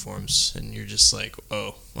Westview uniforms, and you're just like,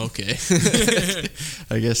 oh, okay.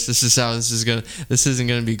 I guess this isn't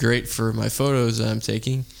going to be great for my photos that I'm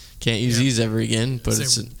taking. Can't use these ever again, but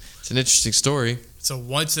it's an interesting story. It's a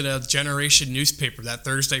once-in-a-generation newspaper, that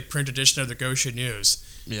Thursday print edition of the Goshen News.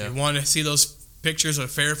 Yeah. You want to see those pictures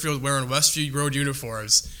of Fairfield wearing Westview Road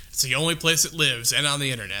uniforms. It's the only place it lives, and on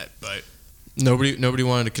the internet. But nobody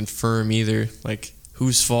wanted to confirm either, like,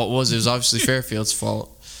 whose fault was it. It was obviously Fairfield's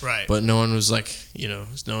fault. Right. But no one was like, no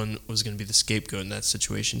one was going to be the scapegoat in that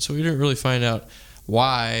situation. So we didn't really find out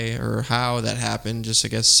why or how that happened. Just, I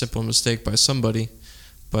guess, simple mistake by somebody.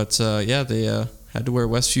 But, they had to wear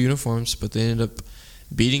Westview uniforms, but they ended up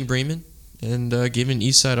beating Bremen and giving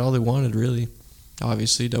Eastside all they wanted, really.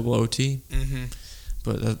 Obviously, double OT. Mm-hmm.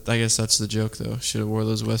 But I guess that's the joke, though. Should have wore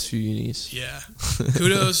those Westview unis. Yeah.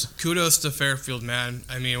 Kudos to Fairfield, man.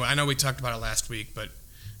 I mean, I know we talked about it last week, but,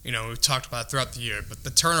 we've talked about it throughout the year. But the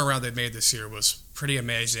turnaround they made this year was pretty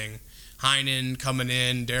amazing. Heinen coming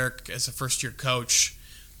in, Derek as a first-year coach,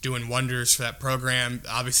 doing wonders for that program.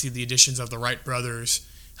 Obviously, the additions of the Wright brothers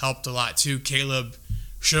helped a lot, too. Caleb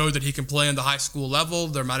showed that he can play on the high school level.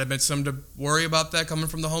 There might have been some to worry about that coming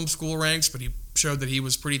from the homeschool ranks, but he showed that he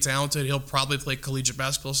was pretty talented. He'll probably play collegiate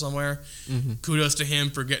basketball somewhere. Mm-hmm. Kudos to him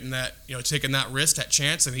for getting that, taking that risk, that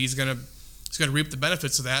chance, and he's gonna reap the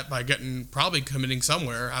benefits of that by probably committing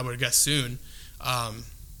somewhere, I would guess soon.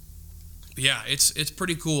 It's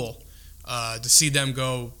pretty cool to see them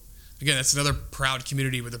go. Again, that's another proud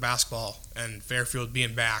community with the basketball, and Fairfield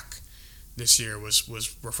being back this year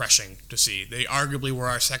was refreshing to see. They arguably were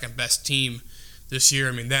our second best team this year.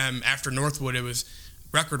 I mean, them after Northwood, it was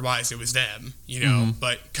record-wise, it was them, Mm-hmm.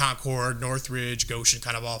 But Concord, Northridge, Goshen,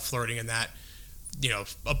 kind of all flirting in that,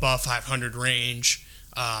 above 500 range.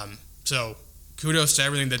 So kudos to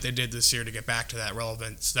everything that they did this year to get back to that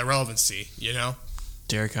relevancy.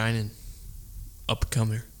 Derek Heinen,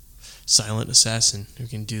 up-and-comer, silent assassin who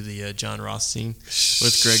can do the John Rothstein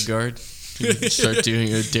with Greg Gard. Start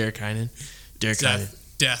doing a Derek Heinen.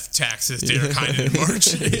 Death, taxes, Derek Heinen in March.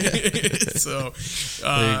 So,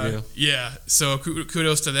 there you go. Yeah, so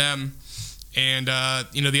kudos to them. And,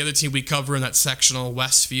 the other team we cover in that sectional,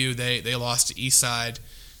 Westview, they lost to Eastside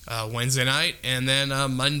Wednesday night. And then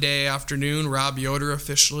Monday afternoon, Rob Yoder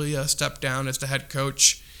officially stepped down as the head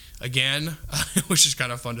coach again, which is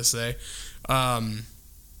kind of fun to say.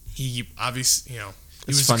 He obviously, he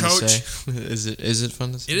was the coach. To say. Is it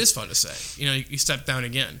fun to say? It is fun to say. He stepped down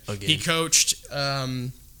again. He coached,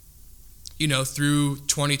 through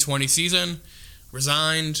 2020 season,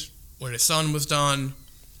 resigned when his son was done,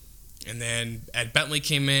 and then Ed Bentley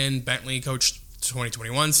came in. Bentley coached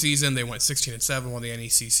 2021 season. They went 16-7, won the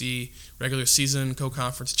NECC regular season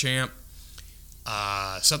co-conference champ.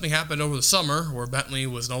 Something happened over the summer where Bentley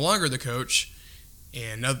was no longer the coach,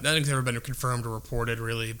 and nothing's ever been confirmed or reported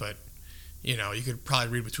really, but you could probably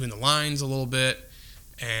read between the lines a little bit.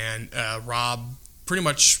 And Rob pretty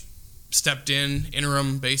much stepped in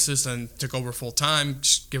interim basis and took over full time,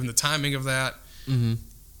 just given the timing of that. Mm-hmm.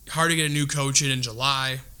 Hard to get a new coach in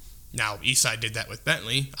July. Now Eastside did that with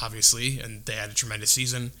Bentley, obviously, and they had a tremendous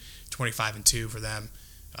season, 25-2 for them.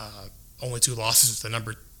 Only 2 losses to the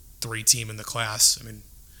number 3 team in the class. I mean,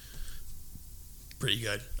 pretty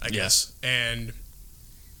good, I guess.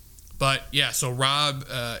 So Rob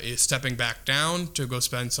is stepping back down to go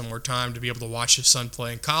spend some more time to be able to watch his son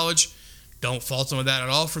play in college. Don't fault him with that at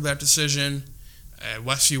all for that decision.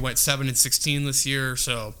 Westview went 7-16 this year,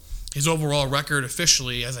 so his overall record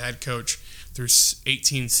officially as a head coach through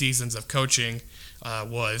 18 seasons of coaching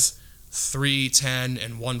was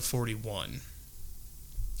 3-10-141.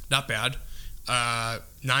 Not bad. 9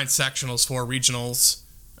 sectionals, 4 regionals,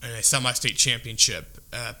 and a semi-state championship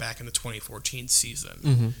back in the 2014 season.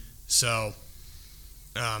 Mm-hmm. So,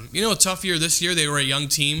 a tough year this year. They were a young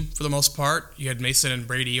team for the most part. You had Mason and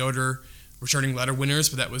Brady Yoder returning letter winners,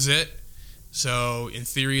 but that was it. So, in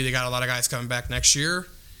theory, they got a lot of guys coming back next year.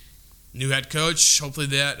 New head coach. Hopefully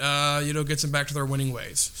that, gets them back to their winning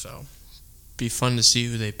ways. So, be fun to see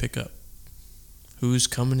who they pick up. Who's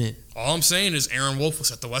coming in? All I'm saying is Aaron Wolf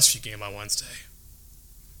was at the Westview game on Wednesday.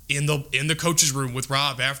 In the coach's room with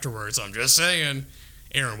Rob afterwards. I'm just saying.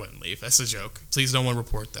 Aaron wouldn't leave. That's a joke. Please no one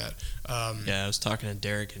report that. I was talking to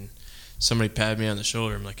Derek and somebody patted me on the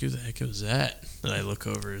shoulder. I'm like, who the heck was that? And I look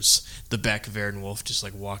over, it's the back of Aaron Wolf just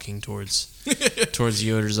like walking towards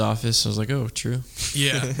Yoder's office. I was like, oh, true.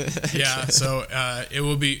 Yeah. So it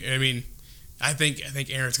will be. I mean, I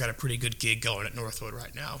think Aaron's got a pretty good gig going at Northwood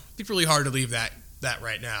right now. It'd be really hard to leave that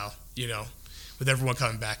right now. With everyone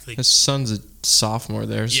coming back. His son's a sophomore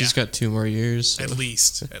there, so he's got 2 more years. So. At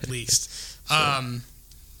least.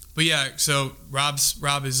 But yeah, so Rob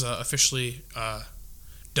is officially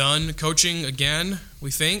done coaching again,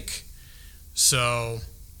 we think. So,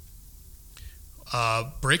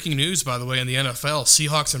 breaking news, by the way, in the NFL,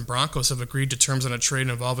 Seahawks and Broncos have agreed to terms on a trade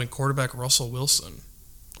involving quarterback Russell Wilson.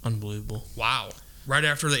 Unbelievable. Wow. Right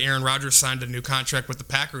after the Aaron Rodgers signed a new contract with the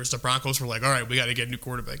Packers, the Broncos were like, all right, we got to get a new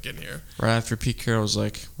quarterback in here. Right after Pete Carroll was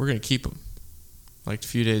like, we're going to keep him. Like a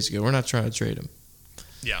few days ago. We're not trying to trade him.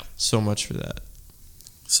 Yeah. So much for that.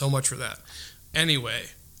 Anyway,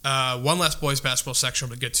 one last boys basketball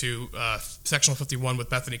sectional to get to. Sectional 51 with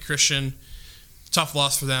Bethany Christian. Tough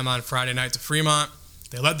loss for them on Friday night to Fremont.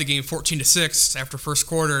 They led the game 14-6 after first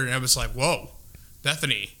quarter, and it was like, whoa,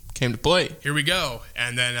 Bethany came to play. Here we go.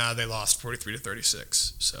 And then they lost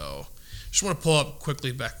 43-36. So just want to pull up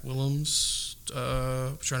quickly Beck Willems.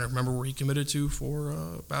 Trying to remember where he committed to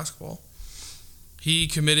for basketball. He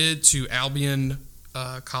committed to Albion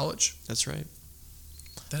College. That's right.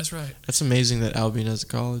 That's right. That's amazing that Albion has a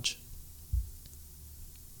college.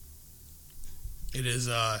 It is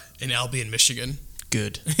in Albion, Michigan.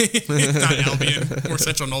 Good. Not Albion or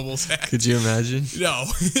Central Nobles. Could you imagine? No.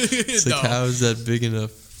 It's like, how is that big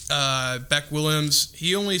enough? Beck Willems,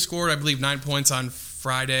 he only scored, I believe, 9 points on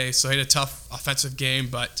Friday, so he had a tough offensive game,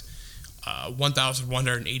 but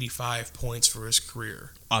 1,185 points for his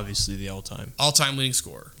career. Obviously the all-time leading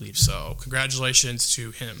scorer. So congratulations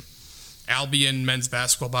to him. Albion men's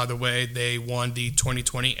basketball, by the way, they won the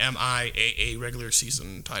 2020 MIAA regular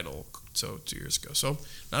season title 2 years ago. So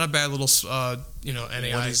not a bad little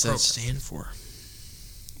NAIA What does that program. stand for?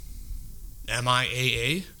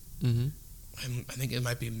 MIAA? Mm-hmm. I think it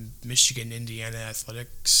might be Michigan Indiana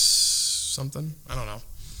Athletics something. I don't know.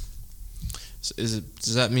 So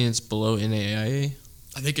does that mean it's below NAIA?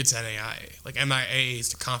 I think it's NAIA. Like MIAA is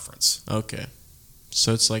the conference. Okay.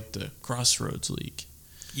 So it's like the Crossroads League.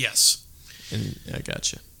 Yes. And I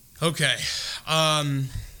gotcha. Okay.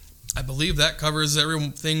 I believe that covers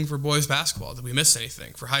everything for boys basketball. Did we miss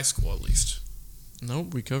anything for high school at least?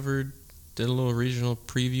 Nope, we did a little regional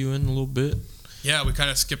previewing a little bit. Yeah, we kind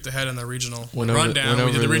of skipped ahead on the regional rundown.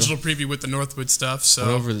 We did the regional preview with the Northwood stuff. So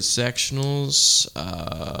went over the sectionals.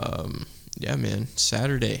 Yeah, man.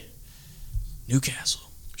 Saturday, Newcastle.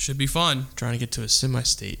 Should be fun. Trying to get to a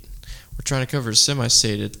semi-state. We're trying to cover a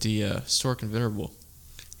semi-state at the Historic and Venerable.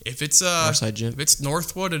 If it's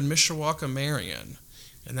Northwood and Mishawaka Marion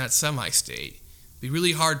in that semi-state, it'd be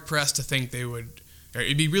really hard pressed to think they would. Or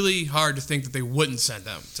it'd be really hard to think that they wouldn't send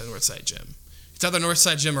them to Northside Gym. It's either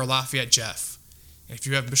Northside Gym or Lafayette Jeff. And if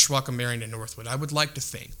you have Mishawaka Marion and Northwood, I would like to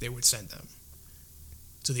think they would send them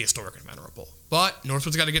to the Historic and Venerable. But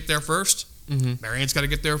Northwood's got to get there first. Mm-hmm. Marion's got to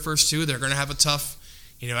get there first too. They're going to have a tough.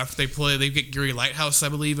 After they play, they get Geary Lighthouse, I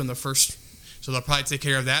believe, in the first. So they'll probably take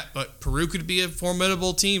care of that. But Peru could be a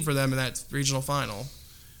formidable team for them in that regional final.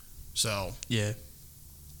 So yeah,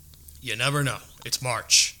 You never know. It's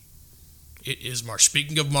March. It is March.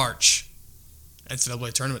 Speaking of March,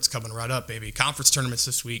 NCAA tournament's coming right up, baby. Conference tournaments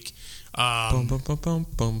this week. College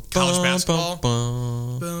basketball.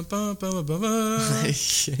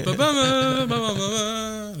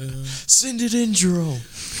 Send it in, Jerome.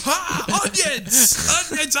 Onions!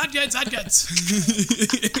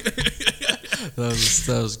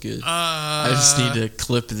 That was good. I just need to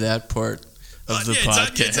clip that part of the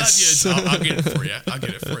podcast. Onions. I'll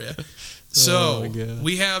get it for you. So,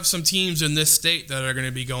 we have some teams in this state that are going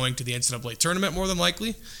to be going to the NCAA tournament more than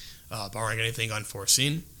likely, barring anything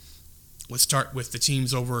unforeseen. Let's start with the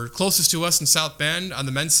teams over closest to us in South Bend. On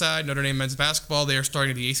the men's side, Notre Dame men's basketball, they are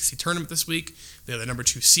starting the ACC tournament this week. They're the number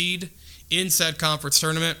 2 seed in said conference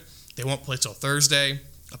tournament. They won't play till Thursday.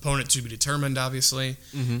 Opponent to be determined, obviously.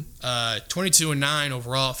 22-9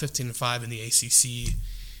 overall, 15-5 in the ACC.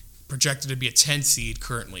 Projected to be a 10 seed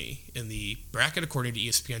currently in the bracket, according to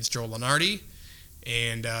ESPN's Joe Lunardi.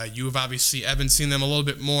 And you have obviously, Evan, seen them a little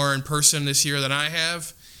bit more in person this year than I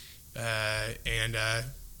have.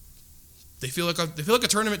 They feel like a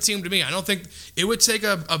tournament team to me. I don't think it would take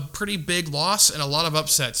a pretty big loss and a lot of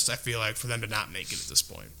upsets, I feel like, for them to not make it at this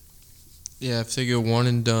point. Yeah, if they go one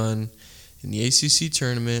and done in the ACC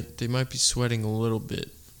tournament, they might be sweating a little bit.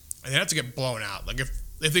 And they have to get blown out. Like if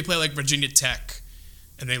they play like Virginia Tech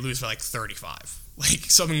and they lose by like 35, like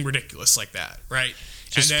something ridiculous like that, right?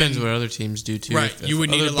 Just depends what other teams do too. Right, you would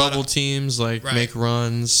need a bubble teams make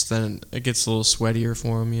runs, then it gets a little sweatier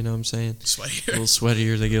for them. You know what I'm saying? Sweatier, a little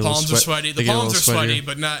sweatier. They get palms a little are sweaty. The palms are sweaty,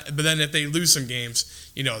 but not. But then if they lose some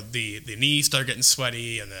games, you know, the knees start getting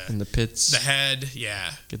sweaty and the pits, the head,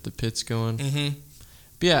 yeah, get the pits going. Mm-hmm.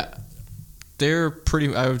 But yeah,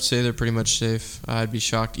 I would say they're pretty much safe. I'd be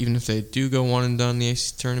shocked even if they do go one and done in the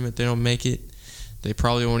ACC tournament. They don't make it. They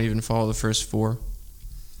probably won't even follow the first 4.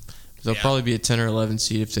 They'll probably be a 10 or 11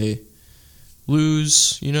 seed if they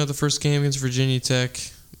lose, the first game against Virginia Tech.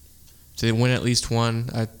 If they win at least one,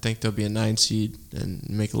 I think they'll be a 9 seed and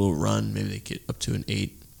make a little run. Maybe they get up to an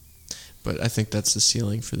 8. But I think that's the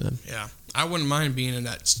ceiling for them. Yeah. I wouldn't mind being in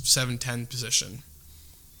that 7-10 position.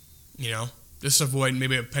 Just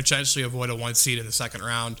potentially avoid a 1 seed in the second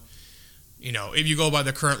round. If you go by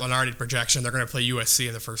the current Lunardi projection, they're going to play USC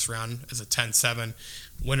in the first round as a 10-7.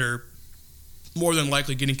 Winner more than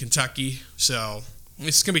likely getting Kentucky. So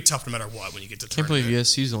it's going to be tough no matter what when you get to tournament. Can't believe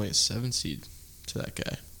USC is only a 7 seed to that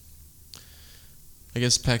guy. I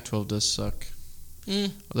guess Pac-12 does suck. They're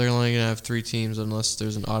only going to have 3 teams unless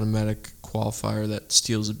there's an automatic qualifier that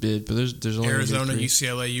steals a bid. But there's only Arizona,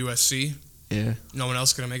 UCLA, USC. Yeah. No one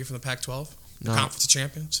else going to make it from the Pac-12? No. Conference of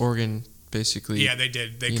Champions? Oregon, basically. Yeah, they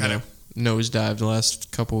did. They kind of nosedived the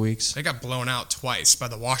last couple weeks. They got blown out twice by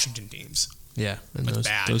the Washington teams. Yeah, and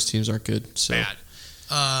bad. Those teams aren't good. So. Bad.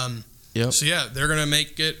 Yep. So, yeah, they're going to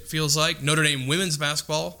make it, feels like. Notre Dame women's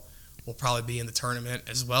basketball will probably be in the tournament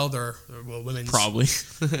as well. They're women's. Probably.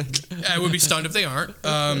 I would be stunned if they aren't.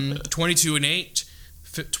 22-8,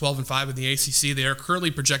 12-5 in the ACC. They are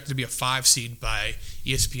currently projected to be a 5 seed by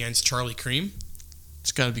ESPN's Charlie Cream.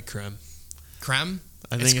 It's got to be Creme. Creme?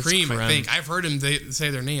 I think it's Cream, Creme. I think. I've heard him say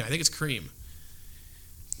their name. I think it's Cream.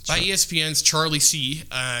 By ESPN's Charlie C.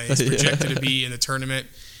 Is projected to be in the tournament.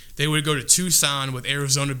 They would go to Tucson with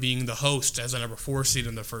Arizona being the host as a number 4 seed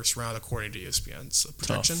in the first round, according to ESPN's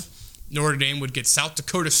projection. Tough. Notre Dame would get South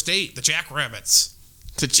Dakota State, the Jackrabbits.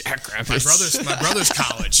 The Jackrabbits. My brother's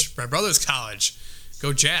college. My brother's college.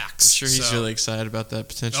 Go Jacks. I'm sure he's really excited about that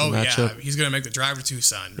potential matchup. Yeah, he's going to make the drive to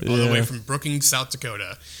Tucson, all the way from Brookings, South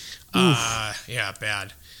Dakota. Yeah,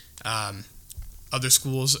 bad. Other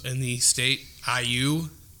schools in the state, IU,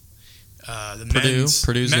 Purdue's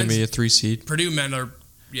going to be a 3 seed. Purdue men are,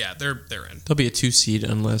 they're in. They'll be a 2 seed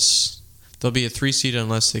they'll be a 3 seed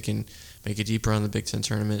unless they can make a deep run in the Big Ten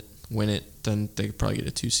tournament, win it, then they could probably get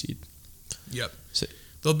a 2 seed. Yep. So,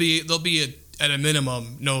 they'll be at a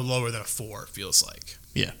minimum no lower than a 4, it feels like.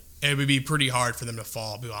 Yeah. It would be pretty hard for them to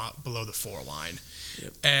fall below the 4 line.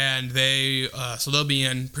 Yep. And so they'll be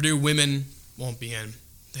in. Purdue women won't be in.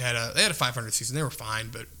 They had a 500 season. They were fine,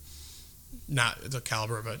 but not the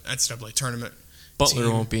caliber of an NCAA tournament. Butler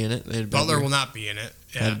team. won't be in it. Butler will not be in it.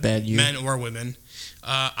 Yeah. Had a bad year. Men or women.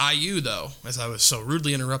 IU, though, as I was so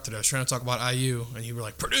rudely interrupted, I was trying to talk about IU, and you were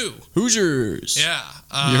like, Purdue. Hoosiers. Yeah.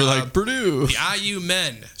 You're like, Purdue. The IU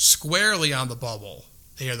men, squarely on the bubble.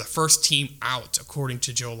 They are the first team out, according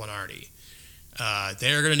to Joe Lunardi.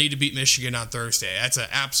 They're going to need to beat Michigan on Thursday. That's an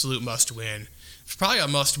absolute must-win. It's probably a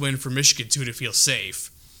must-win for Michigan, too, to feel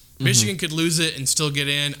safe. Mm-hmm. Michigan could lose it and still get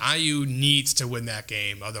in. IU needs to win that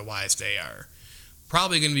game. Otherwise, they are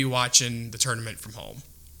probably going to be watching the tournament from home.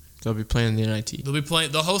 They'll be playing the NIT.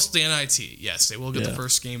 They'll host the NIT. Yes, they will get the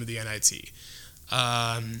first game of the NIT.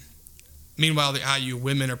 Meanwhile, the IU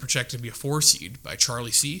women are projected to be a 4 seed by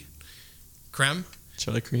Charlie C. Creme.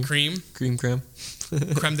 Charlie Cream. Cream. Cream creme.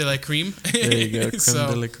 Creme de la creme. There you go.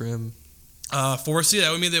 Creme de la creme. 4 seed.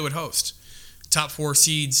 That would mean they would host. Top 4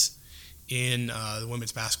 seeds in the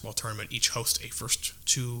women's basketball tournament each host a first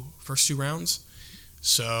two rounds.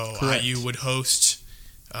 So IU would host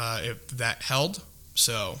if that held.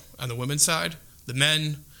 So on the women's side, the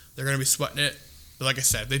men, they're going to be sweating it. But like I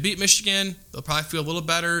said, if they beat Michigan, they'll probably feel a little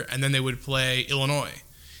better, and then they would play Illinois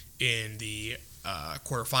in the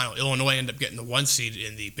quarterfinal. Illinois ended up getting the 1 seed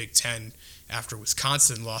in the Big Ten after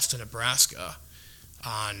Wisconsin lost to Nebraska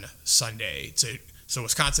on Sunday. So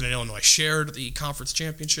Wisconsin and Illinois shared the conference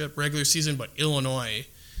championship regular season, but Illinois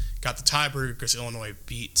got the tiebreaker because Illinois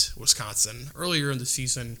beat Wisconsin earlier in the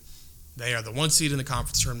season. They are the 1 seed in the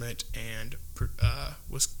conference tournament, and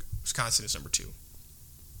Wisconsin is number 2.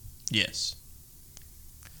 Yes.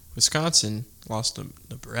 Wisconsin lost to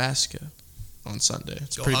Nebraska on Sunday.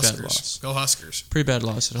 It's a pretty bad loss. Go Huskers. Pretty bad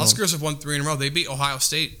loss at home. Huskers have won 3 in a row. They beat Ohio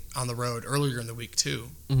State on the road earlier in the week, too.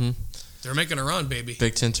 Mm-hmm. They're making a run, baby.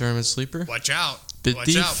 Big Ten tournament sleeper. Watch out. Bid Watch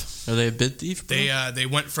thief. out. Are they a bid thief, bro? They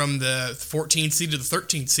went from the 14th seed to the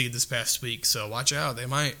 13th seed this past week, so watch out. They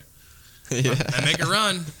might they make a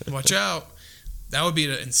run. Watch out. That would be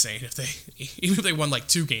insane if even if they won like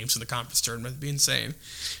 2 games in the conference tournament. It'd be insane.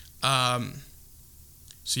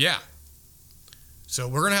 So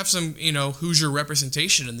we're gonna have some Hoosier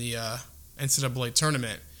representation in the NCAA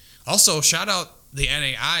tournament. Also, shout out the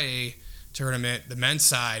NAIA tournament, the men's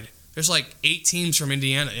side. There's like 8 teams from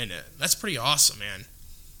Indiana in it. That's pretty awesome, man.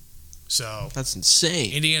 So that's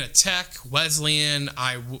insane. Indiana Tech, Wesleyan,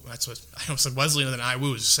 IWU. That's what I almost said. Wesleyan and then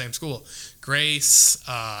IWU is the same school. Grace,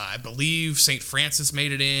 I believe St. Francis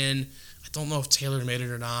made it in. I don't know if Taylor made it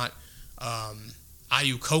or not.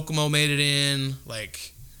 IU Kokomo made it in.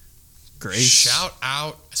 Like, Grace. Shout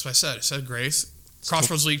out. That's what I said. I said Grace.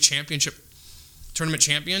 Crossroads League Championship tournament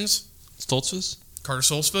champions. Stoltzfus? Carter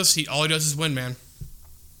Stoltzfus. All he does is win, man.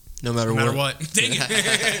 No matter what. Dang it.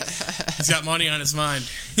 He's got money on his mind.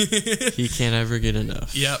 He can't ever get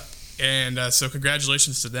enough. Yep. And so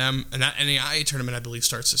congratulations to them. And that NAIA tournament, I believe,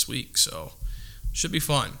 starts this week. So should be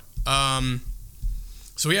fun.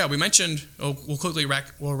 So yeah, we mentioned, we'll quickly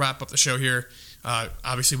wrap up the show here.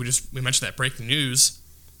 Obviously, we mentioned that breaking news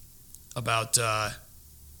about,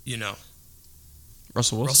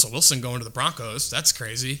 Russell Wilson going to the Broncos. That's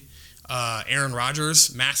crazy. Aaron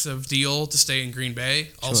Rodgers, massive deal to stay in Green Bay.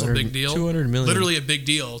 Also a big deal. $200 million. Literally a big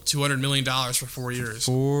deal. $200 million for 4 years.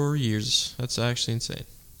 4 years. That's actually insane.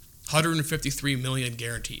 $153 million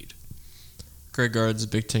guaranteed. Greg Gard's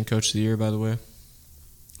Big Ten Coach of the Year, by the way.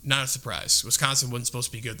 Not a surprise. Wisconsin wasn't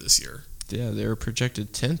supposed to be good this year. Yeah, they were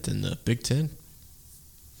projected 10th in the Big Ten.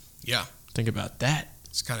 Yeah. Think about that.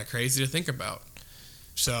 It's kind of crazy to think about.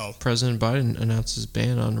 So President Biden announces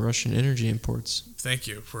ban on Russian energy imports. Thank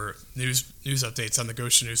you for news updates on the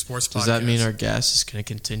Goshen News Sports Podcast. Does that mean our gas is going to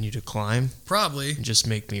continue to climb? Probably. And just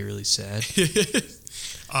make me really sad.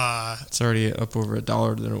 It's already up over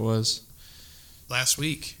 $1 than it was last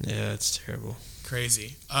week. Yeah, it's terrible.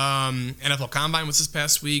 Crazy. NFL Combine was this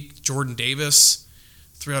past week. Jordan Davis,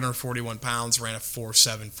 341 pounds, ran a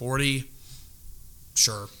 4.740.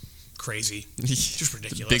 Sure. Crazy. Just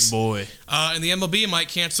ridiculous. Big boy. And the MLB might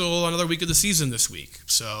cancel another week of the season this week.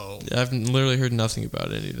 So I've literally heard nothing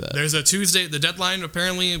about any of that. There's a Tuesday. The deadline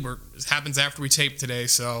apparently happens after we tape today.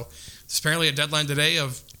 So there's apparently a deadline today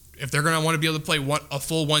of if they're going to want to be able to play a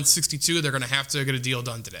full 162, they're going to have to get a deal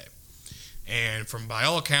done today. And by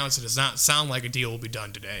all accounts, it does not sound like a deal will be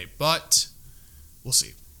done today. But we'll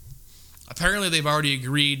see. Apparently, they've already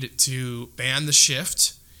agreed to ban the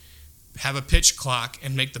shift, have a pitch clock,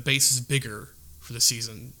 and make the bases bigger for the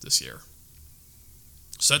season this year.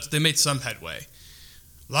 So they made some headway.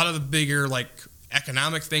 A lot of the bigger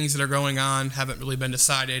economic things that are going on haven't really been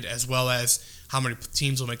decided, as well as how many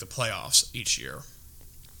teams will make the playoffs each year.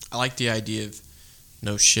 I like the idea of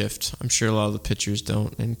no shift. I'm sure a lot of the pitchers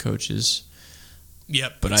don't, and coaches.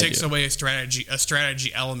 Yep, but it takes away a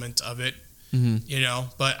strategy element of it. Mm-hmm.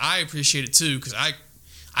 But I appreciate it too, because I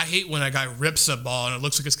hate when a guy rips a ball and it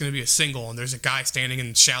looks like it's going to be a single, and there's a guy standing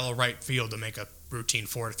in shallow right field to make a routine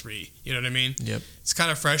 4-3. You know what I mean? Yep. It's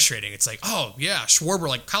kind of frustrating. It's like, oh yeah,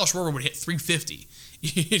 Kyle Schwarber would hit 350.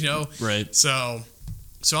 Right. So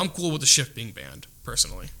I'm cool with the shift being banned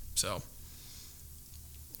personally. So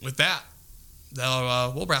with that,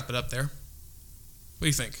 we'll wrap it up there. What do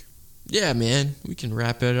you think? Yeah, man, we can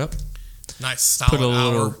wrap it up. Nice,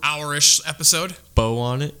 solid hour-ish episode. Bow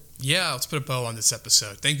on it. yeah, let's put a bow on this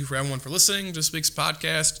episode. Thank you for everyone for listening to this week's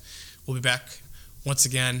podcast. We'll be back once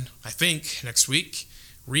again, I think, next week,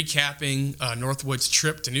 recapping Northwood's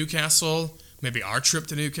trip to Newcastle, maybe our trip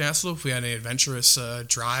to Newcastle if we had any adventurous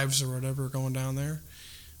drives or whatever going down there.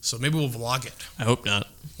 So maybe we'll vlog it. I hope not.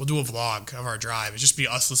 We'll do a vlog of our drive. It'll just be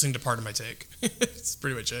us listening to Part of My Take. That's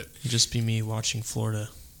pretty much it. It'll just be me watching Florida.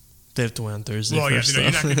 They have to win on Thursday. Well, first,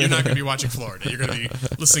 you're not going to be watching Florida. You're going to be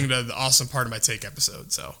listening to the awesome Part of My Take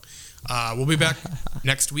episode. So we'll be back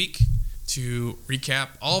next week to recap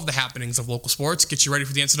all of the happenings of local sports, get you ready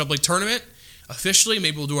for the NCAA tournament officially.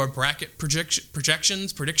 Maybe we'll do our bracket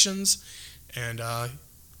predictions, and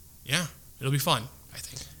yeah, it'll be fun, I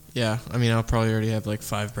think. Yeah, I mean, I'll probably already have like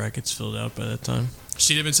 5 brackets filled out by that time.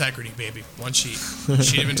 Sheet of integrity, baby. One sheet.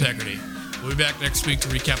 Sheet of integrity. We'll be back next week to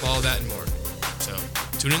recap all of that and more. So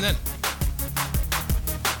tune in then.